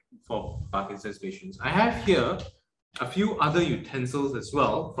drink for Parkinson's patients, I have here a few other utensils as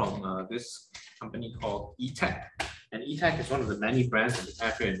well from this company called eTech. And eTech is one of the many brands that we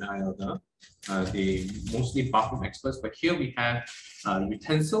have here in iElder. They mostly bathroom experts, but here we have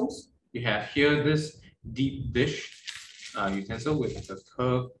utensils. We have here this deep dish utensil with a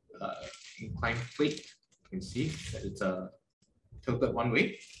curved inclined plate. You can see that it's a tilted one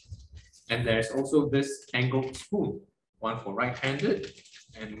way. And there's also this angled spoon, one for right-handed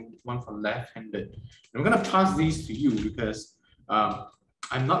and one for left-handed. I'm going to pass these to you because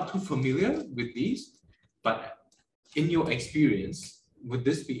I'm not too familiar with these, but in your experience, would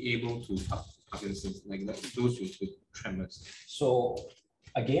this be able to help Parkinson's, like those with tremors? So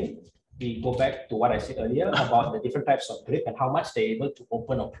again, we go back to what I said earlier about the different types of grip and how much they're able to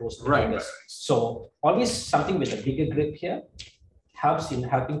open or close the fingers. So always something with a bigger grip here helps in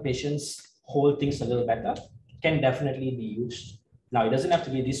helping patients hold things a little better, can definitely be used. Now, it doesn't have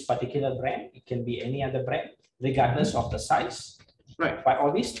to be this particular brand. It can be any other brand, regardless of the size. Right. But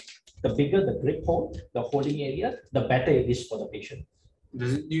always, the bigger the grip hold, the holding area, the better it is for the patient.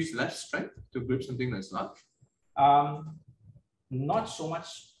 Does it use less strength to grip something that's large? Not so much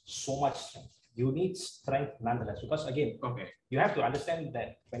strength. You need strength nonetheless, because again, you have to understand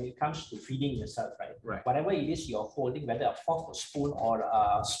that when it comes to feeding yourself, right? Whatever it is you're holding, whether a fork or spoon or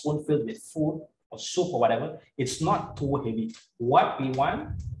a spoon filled with food or soup or whatever, it's not too heavy. What we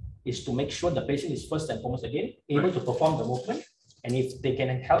want is to make sure the patient is first and foremost, again, able to perform the movement. And if they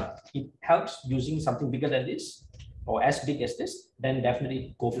can help, it helps using something bigger than this or as big as this, then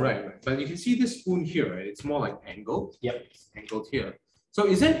definitely go for it. Right. But you can see this spoon here, right? It's more like angled. Yep. Angled here. So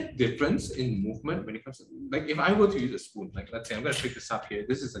is there a difference in movement when it comes to, like if I were to use a spoon, like let's say I'm going to pick this up here.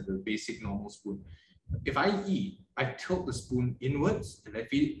 This is like the basic normal spoon. If I eat, I tilt the spoon inwards and I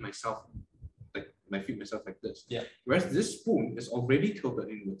feed myself like this. Yeah. Whereas this spoon is already tilted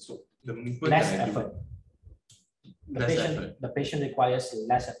inwards. So the movement less effort. The patient requires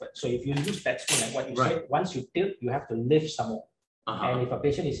less effort. So if you use that spoon, like what you said, once you tilt, you have to lift some more. And if a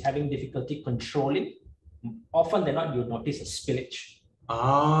patient is having difficulty controlling, often than not, you notice a spillage.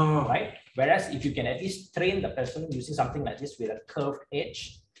 Right? Whereas if you can at least train the person using something like this with a curved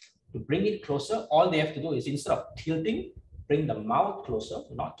edge to bring it closer, all they have to do is instead of tilting, bring the mouth closer,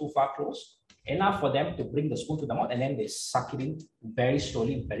 not too far close, enough for them to bring the spoon to the mouth, and then they suck it in very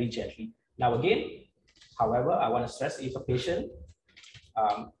slowly, very gently. Now again, however, I want to stress, if a patient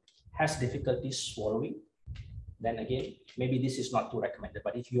has difficulty swallowing, then again, maybe this is not too recommended.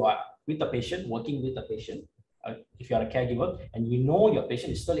 But if you are with the patient, working with the patient, if you are a caregiver and you know your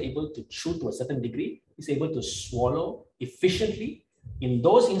patient is still able to chew to a certain degree, is able to swallow efficiently, in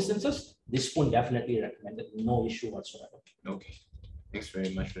those instances, this spoon definitely recommended, no issue whatsoever. Okay, thanks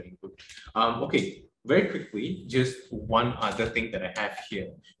very much for the input. Okay, very quickly, just one other thing that I have here.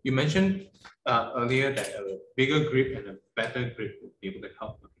 You mentioned earlier that a bigger grip and a better grip would be able to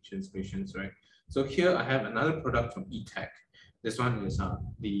help Parkinson's patients, right? So here I have another product from eTech. This one is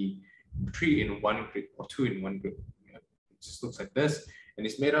the 3-in-1 grip or 2-in-1 grip. It just looks like this, and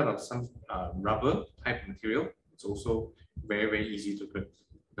it's made out of some rubber type material. It's also very, very easy to grip.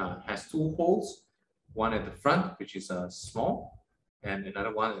 Now it has two holes, one at the front, which is small, and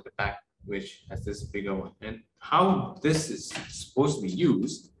another one at the back, which has this bigger one. And how this is supposed to be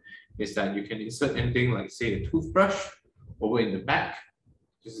used is that you can insert anything like, say, a toothbrush over in the back.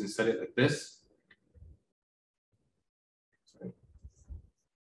 Just insert it like this.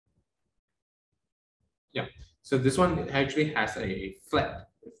 Yeah, so this one actually has a flat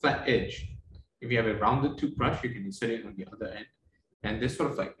edge. If you have a rounded toothbrush, you can insert it on the other end, and this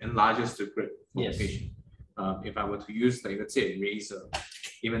sort of like enlarges the grip for the patient. If I were to use, like, let's say, a razor,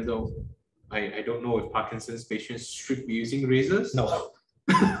 even though I don't know if Parkinson's patients should be using razors. No,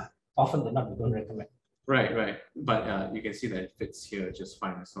 often than not, we don't recommend. Right. But you can see that it fits here just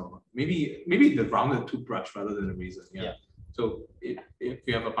fine as well. Maybe the rounded toothbrush rather than a razor. Yeah. So if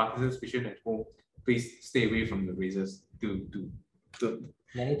you have a Parkinson's patient at home, please stay away from the razors.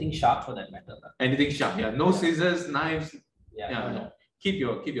 Anything sharp for that matter. Anything sharp, yeah. No scissors, knives. No. Keep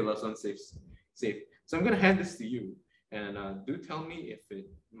your loved ones safe. So I'm gonna hand this to you, and do tell me if it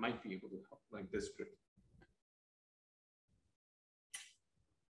might be able to help, like this grip.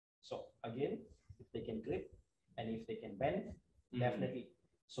 So again, if they can grip and if they can bend, definitely.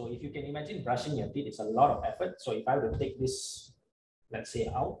 So if you can imagine brushing your teeth, it's a lot of effort. So if I were to take this, let's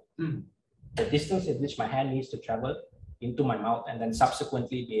say, out, the distance in which my hand needs to travel into my mouth and then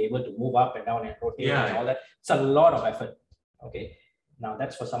subsequently be able to move up and down and rotate and all that, it's a lot of effort. Okay, now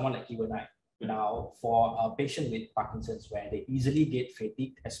that's for someone like you and I. Now for a patient with Parkinson's, where they easily get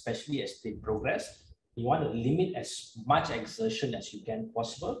fatigued, especially as they progress, you want to limit as much exertion as you can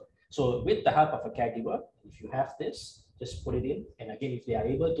possible. So with the help of a caregiver, if you have this, just put it in. And again, if they are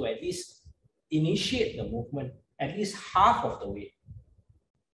able to at least initiate the movement, at least half of the way,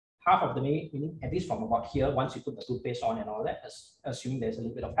 meaning at least from about here, once you put the toothpaste on and all that, assuming there's a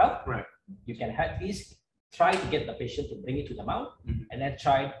little bit of help, right, you can at least try to get the patient to bring it to the mouth and then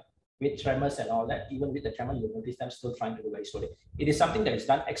try with tremors and all that, even with the tremor, you'll notice them still trying to do very slowly. It is something that is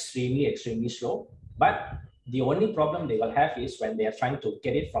done extremely, extremely slow. But the only problem they will have is when they are trying to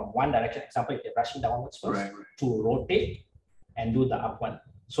get it from one direction. Example, if they're rushing downwards first, to rotate and do the up one.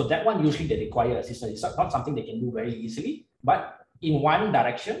 So that one usually they require assistance. It's not something they can do very easily, but in one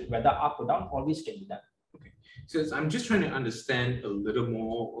direction, whether up or down, always can be done. Okay, so I'm just trying to understand a little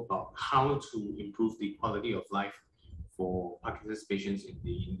more about how to improve the quality of life for Parkinson's patients in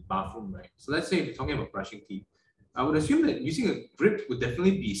the bathroom, right? So let's say if you're talking about brushing teeth, I would assume that using a grip would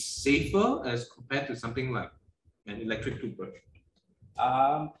definitely be safer as compared to something like an electric toothbrush.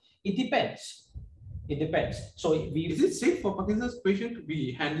 It depends. It depends. So is it safe for Parkinson's patient to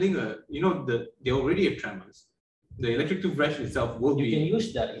be handling they already have tremors? The electric toothbrush itself will be. You can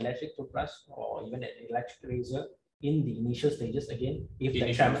use the electric toothbrush or even an electric razor in the initial stages again. If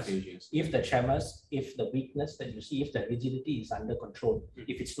the tremors, if the weakness that you see, if the rigidity is under control,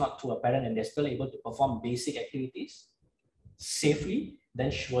 if it's not too apparent and they're still able to perform basic activities safely,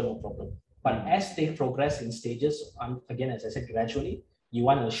 then sure, no problem. But as they progress in stages, again, as I said, gradually, you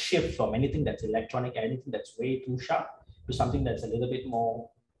want to shift from anything that's electronic, anything that's way too sharp, to something that's a little bit more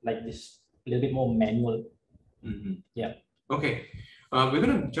like this, a little bit more manual. Yeah. Okay. We're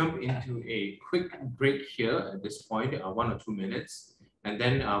going to jump into a quick break here at this point, 1 or 2 minutes. And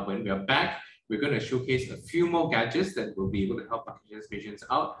then when we are back, we're going to showcase a few more gadgets that will be able to help Parkinson's patients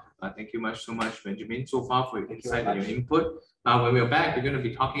out. Thank you so much, Benjamin, so far for your insight and your input. When we're back, we're going to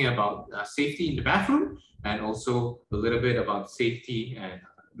be talking about safety in the bathroom and also a little bit about safety and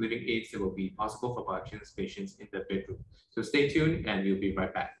living aids that will be possible for Parkinson's patients in the bedroom. So stay tuned and we'll be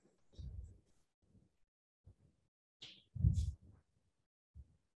right back.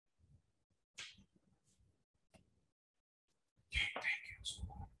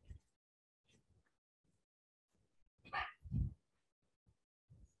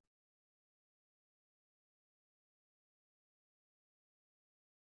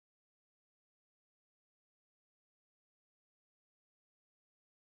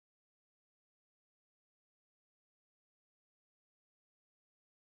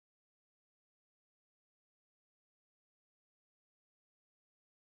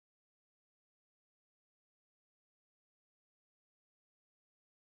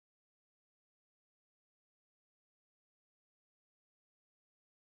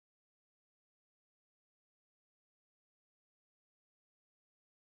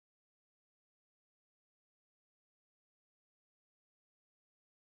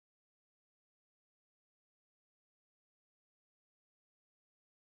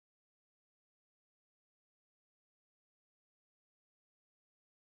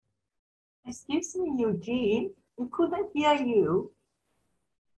 Excuse me, Eugene, we couldn't hear you.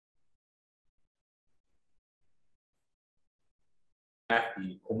 Have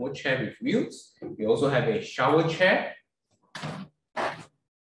the Komo chair with wheels. We also have a shower chair. Can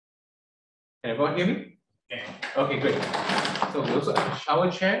everyone hear me? Yeah. Okay, great. So we also have a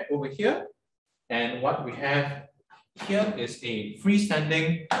shower chair over here. And what we have here is a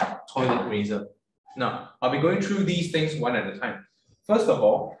freestanding toilet razor. Now, I'll be going through these things one at a time. First of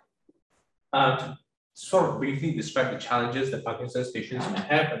all, to sort of briefly describe the challenges that Parkinson's patients may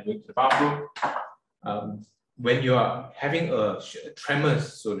have when going to the bathroom. When you are having a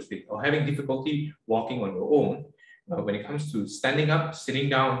tremors, so to speak, or having difficulty walking on your own, when it comes to standing up, sitting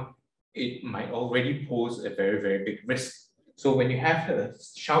down, it might already pose a very, very big risk. So when you have a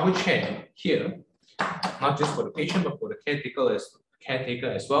shower chair here, not just for the patient, but for the caretaker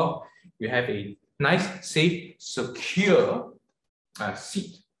as well, you have a nice, safe, secure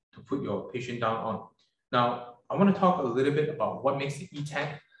seat to put your patient down on. Now, I want to talk a little bit about what makes the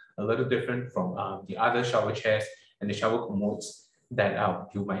e-tech a little different from the other shower chairs and the shower commodes that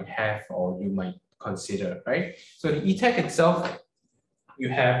you might have or you might consider, right? So the e-tech itself, you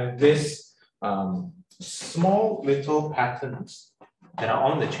have this small little patterns that are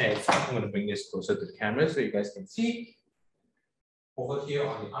on the chair itself. I'm going to bring this closer to the camera so you guys can see. Over here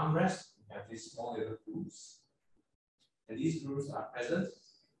on the armrest, we have these small little grooves. And these grooves are present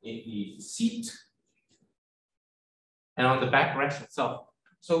in the seat and on the backrest itself.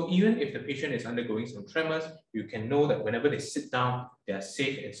 So even if the patient is undergoing some tremors, you can know that whenever they sit down, they are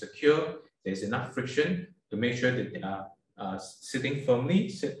safe and secure. There's enough friction to make sure that they are sitting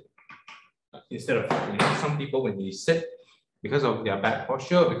firmly. Instead of some people when they sit, because of their back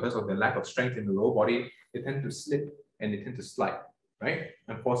posture, because of their lack of strength in the lower body, they tend to slip and they tend to slide, right?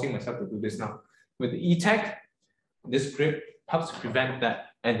 I'm forcing myself to do this now. With the e-tech, this grip helps to prevent that,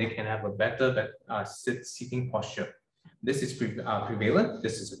 and they can have a better seating posture. This is prevalent.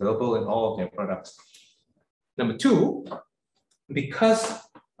 This is available in all of their products. Number two, because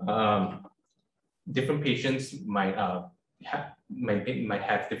different patients might have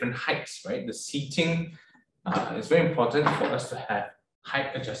different heights, right? The seating is very important for us to have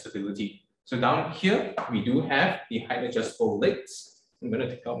height adjustability. So down here, we do have the height adjustable legs. I'm going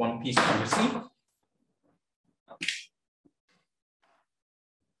to take out one piece for you to see.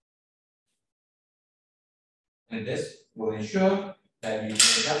 And this will ensure that you can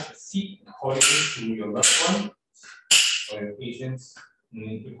adjust the seat according to your loved one or your patient's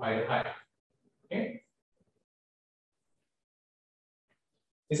required height. Okay.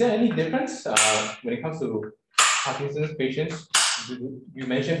 Is there any difference when it comes to Parkinson's patients? You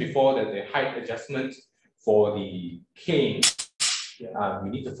mentioned before that the height adjustment for the cane, we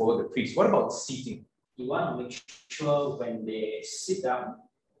need to follow the crease. What about seating? You want to make sure when they sit down,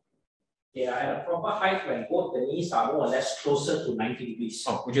 they are at a proper height when both the knees are more or less closer to 90 degrees.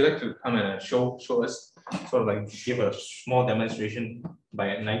 Oh, would you like to come and show us, sort of like give a small demonstration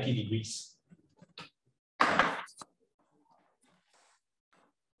by 90 degrees?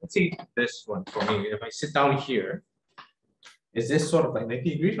 Let's see this one for me. If I sit down here, is this sort of like 90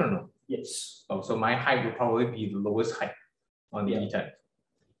 degrees or no? Yes. Oh, so my height will probably be the lowest height on the E-type.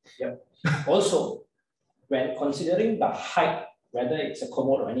 Yep. Also, when considering the height, whether it's a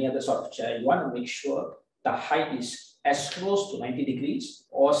commode or any other sort of chair, you want to make sure the height is as close to 90 degrees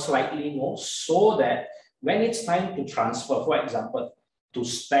or slightly more, so that when it's time to transfer, for example, to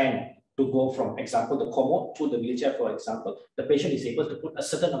stand, to go from example, the commode to the wheelchair, for example, the patient is able to put a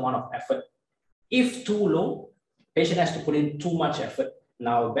certain amount of effort. If too low, patient has to put in too much effort.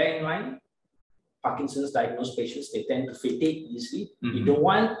 Now, bear in mind, Parkinson's diagnosed patients, they tend to fatigue easily. You don't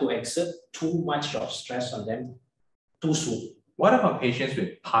want to exert too much of stress on them too soon. What about patients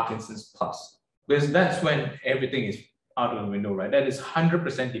with Parkinson's plus? Because that's when everything is out of the window, right? That is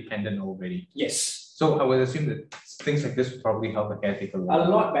 100% dependent already. Yes. So I would assume that things like this would probably help the caretaker. A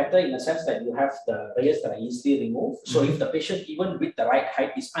lot better in the sense that you have the layers that are easily removed. So if the patient, even with the right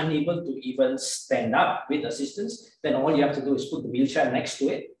height, is unable to even stand up with assistance, then all you have to do is put the wheelchair next to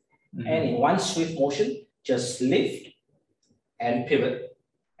it. And in one swift motion, just lift and pivot.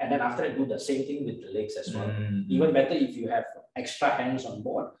 And then after that, do the same thing with the legs as well. Even better if you have extra hands on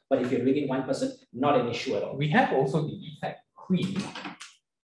board. But if you're bringing one person, not an issue at all. We have also the E-type Queen,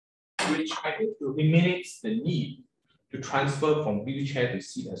 which I think eliminates the need to transfer from wheelchair to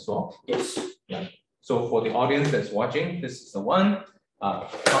seat as well. Yes. Yeah. So for the audience that's watching, this is the one.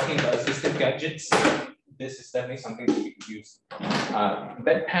 Talking about assistive gadgets, this is definitely something that you could use.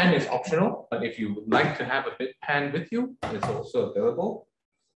 Bedpan is optional, but if you would like to have a bedpan with you, it's also available.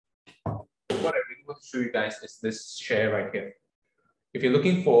 What I really want to show you guys is this chair right here. If you're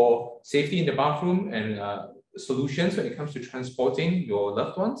looking for safety in the bathroom and solutions when it comes to transporting your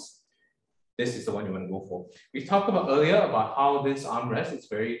loved ones, this is the one you want to go for. We talked about earlier about how this armrest is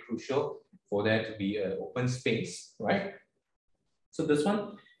very crucial for there to be an open space, right? So this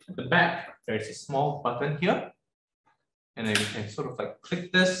one, at the back, there's a small button here, and then you can sort of like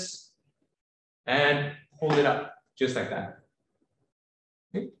click this and hold it up just like that.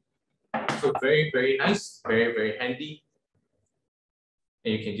 Okay. So very, very nice, very, very handy.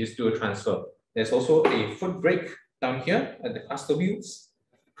 And you can just do a transfer. There's also a foot brake down here at the cluster wheels.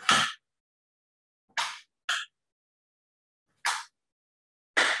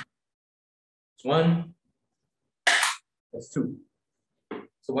 That's one. That's two.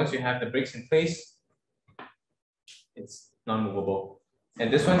 So once you have the brakes in place, it's non-movable.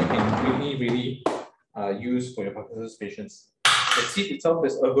 And this one you can really use for your Parkinson's patients. The seat itself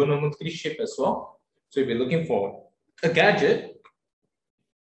is ergonomically shaped as well. So if you're looking for a gadget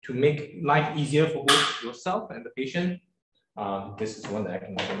to make life easier for both yourself and the patient, this is one that I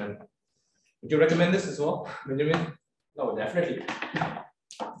can recommend. Would you recommend this as well, Benjamin? No, definitely.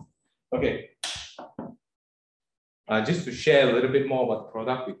 Okay. Just to share a little bit more about the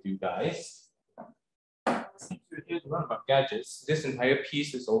product with you guys. Since we're here to learn about gadgets, this entire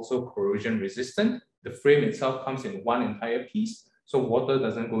piece is also corrosion resistant. The frame itself comes in one entire piece, so water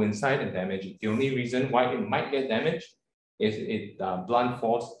doesn't go inside and damage it. The only reason why it might get damaged is blunt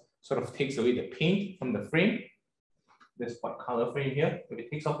force sort of takes away the paint from the frame. This white color frame here, if it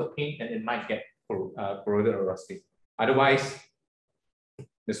takes off the paint, then it might get corroded or rusty. Otherwise,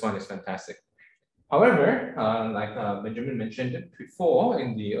 this one is fantastic. However, like Benjamin mentioned before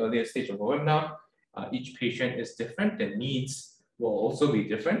in the earlier stage of the webinar, each patient is different. The needs will also be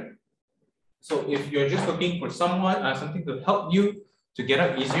different. So if you're just looking for someone, something to help you to get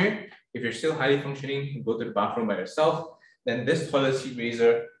up easier, if you're still highly functioning, you go to the bathroom by yourself, then this toilet seat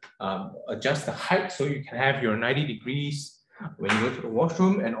raiser adjusts the height so you can have your 90 degrees when you go to the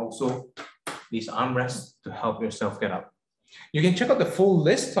washroom, and also these armrests to help yourself get up. You can check out the full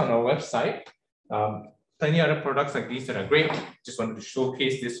list on our website. Plenty other products like these that are great. Just wanted to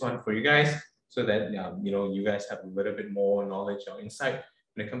showcase this one for you guys so that you guys have a little bit more knowledge or insight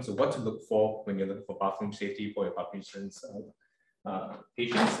when it comes to what to look for when you're looking for bathroom safety for your Parkinson's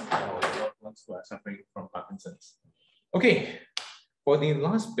patients or ones who are suffering from Parkinson's. Okay, for the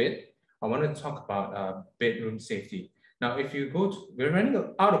last bit, I want to talk about bedroom safety. Now, if you go to, we're running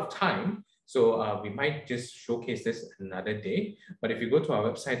out of time, so we might just showcase this another day. But if you go to our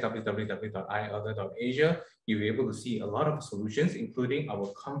website, www.iElder.asia, you'll be able to see a lot of solutions, including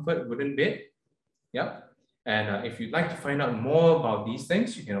our comfort wooden bed. Yep. And if you'd like to find out more about these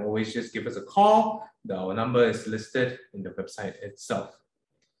things, you can always just give us a call. Our number is listed in the website itself.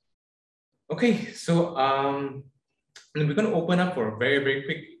 Okay, so we're going to open up for a very, very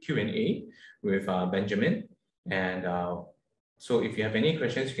quick Q&A with Benjamin. And so if you have any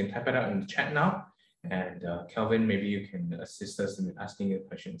questions, you can type it out in the chat now. And Kelvin, maybe you can assist us in asking your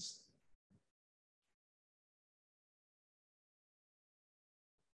questions.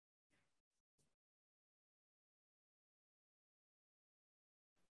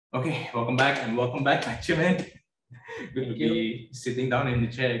 Okay, welcome back Benjamin. Good to be sitting down in the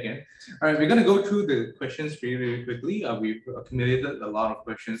chair again. All right, we're going to go through the questions really, really quickly. We've accumulated a lot of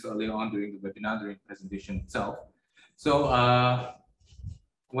questions earlier on during the webinar, during the presentation itself. So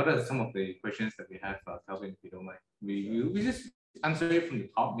what are some of the questions that we have, Calvin, if you don't mind? We just answer it from the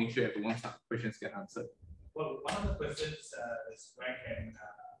top, make sure everyone's questions get answered. Well, one of the questions is where can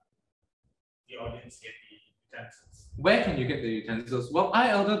the audience get the utensils? Where can you get the utensils? Well,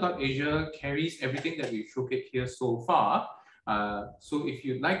 iElder.asia carries everything that we've showcased here so far. So if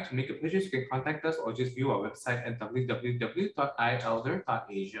you'd like to make a purchase, you can contact us or just view our website at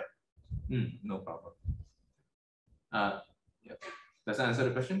www.iElder.asia. No problem. Yeah. Does that answer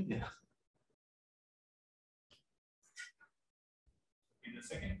the question? Yeah. And the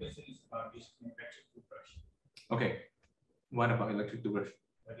second question is about this electric toothbrush. Okay. What about electric toothbrush?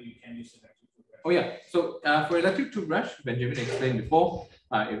 Whether you can use electric toothbrush. Oh yeah. So for electric toothbrush, Benjamin explained before,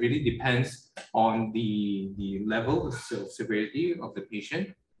 it really depends on the level of severity of the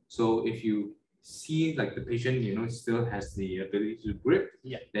patient. So if you see like the patient, still has the ability to grip,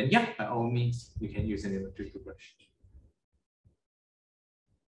 then yeah, by all means, you can use an electric toothbrush.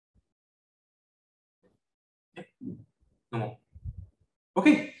 No more.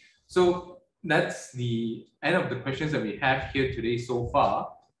 Okay, so that's the end of the questions that we have here today so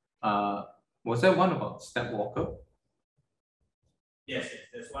far. Was there one about step walker? Yes,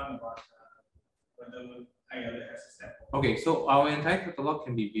 there's one about whether iElder has a step walker. Okay, so our entire catalog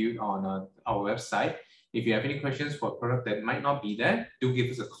can be viewed on our website. If you have any questions for a product that might not be there, do give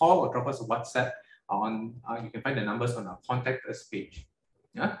us a call or drop us a WhatsApp on. You can find the numbers on our contact us page.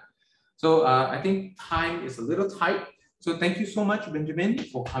 Yeah. So I think time is a little tight. So thank you so much, Benjamin,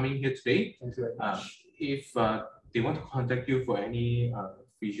 for coming here today. Thank you very much. If they want to contact you for any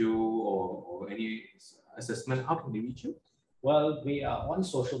visual or any assessment, how can they reach you? Well, we are on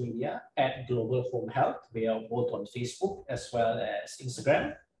social media at Global Home Health. We are both on Facebook as well as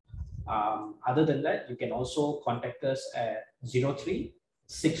Instagram. Other than that, you can also contact us at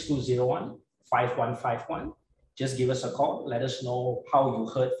 03-6201-5151. Just give us a call. Let us know how you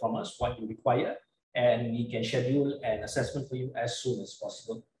heard from us, what you require, and we can schedule an assessment for you as soon as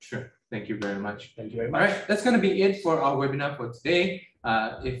possible. Sure. Thank you very much. Thank you very much. All right, that's going to be it for our webinar for today.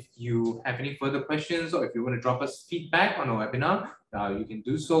 If you have any further questions or if you want to drop us feedback on our webinar, you can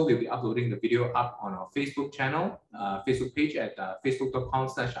do so. We'll be uploading the video up on our Facebook channel, Facebook page at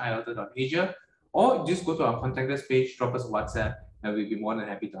facebook.com/iElder.asia, or just go to our contact us page, drop us a WhatsApp, and we'll be more than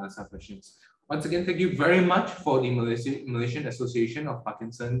happy to answer questions. Once again, thank you very much for the Malaysian Association of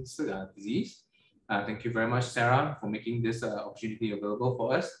Parkinson's disease. Thank you very much, Sarah, for making this opportunity available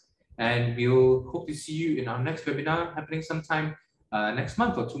for us. And we'll hope to see you in our next webinar happening sometime next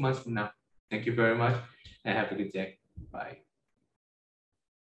month or 2 months from now. Thank you very much and have a good day. Bye.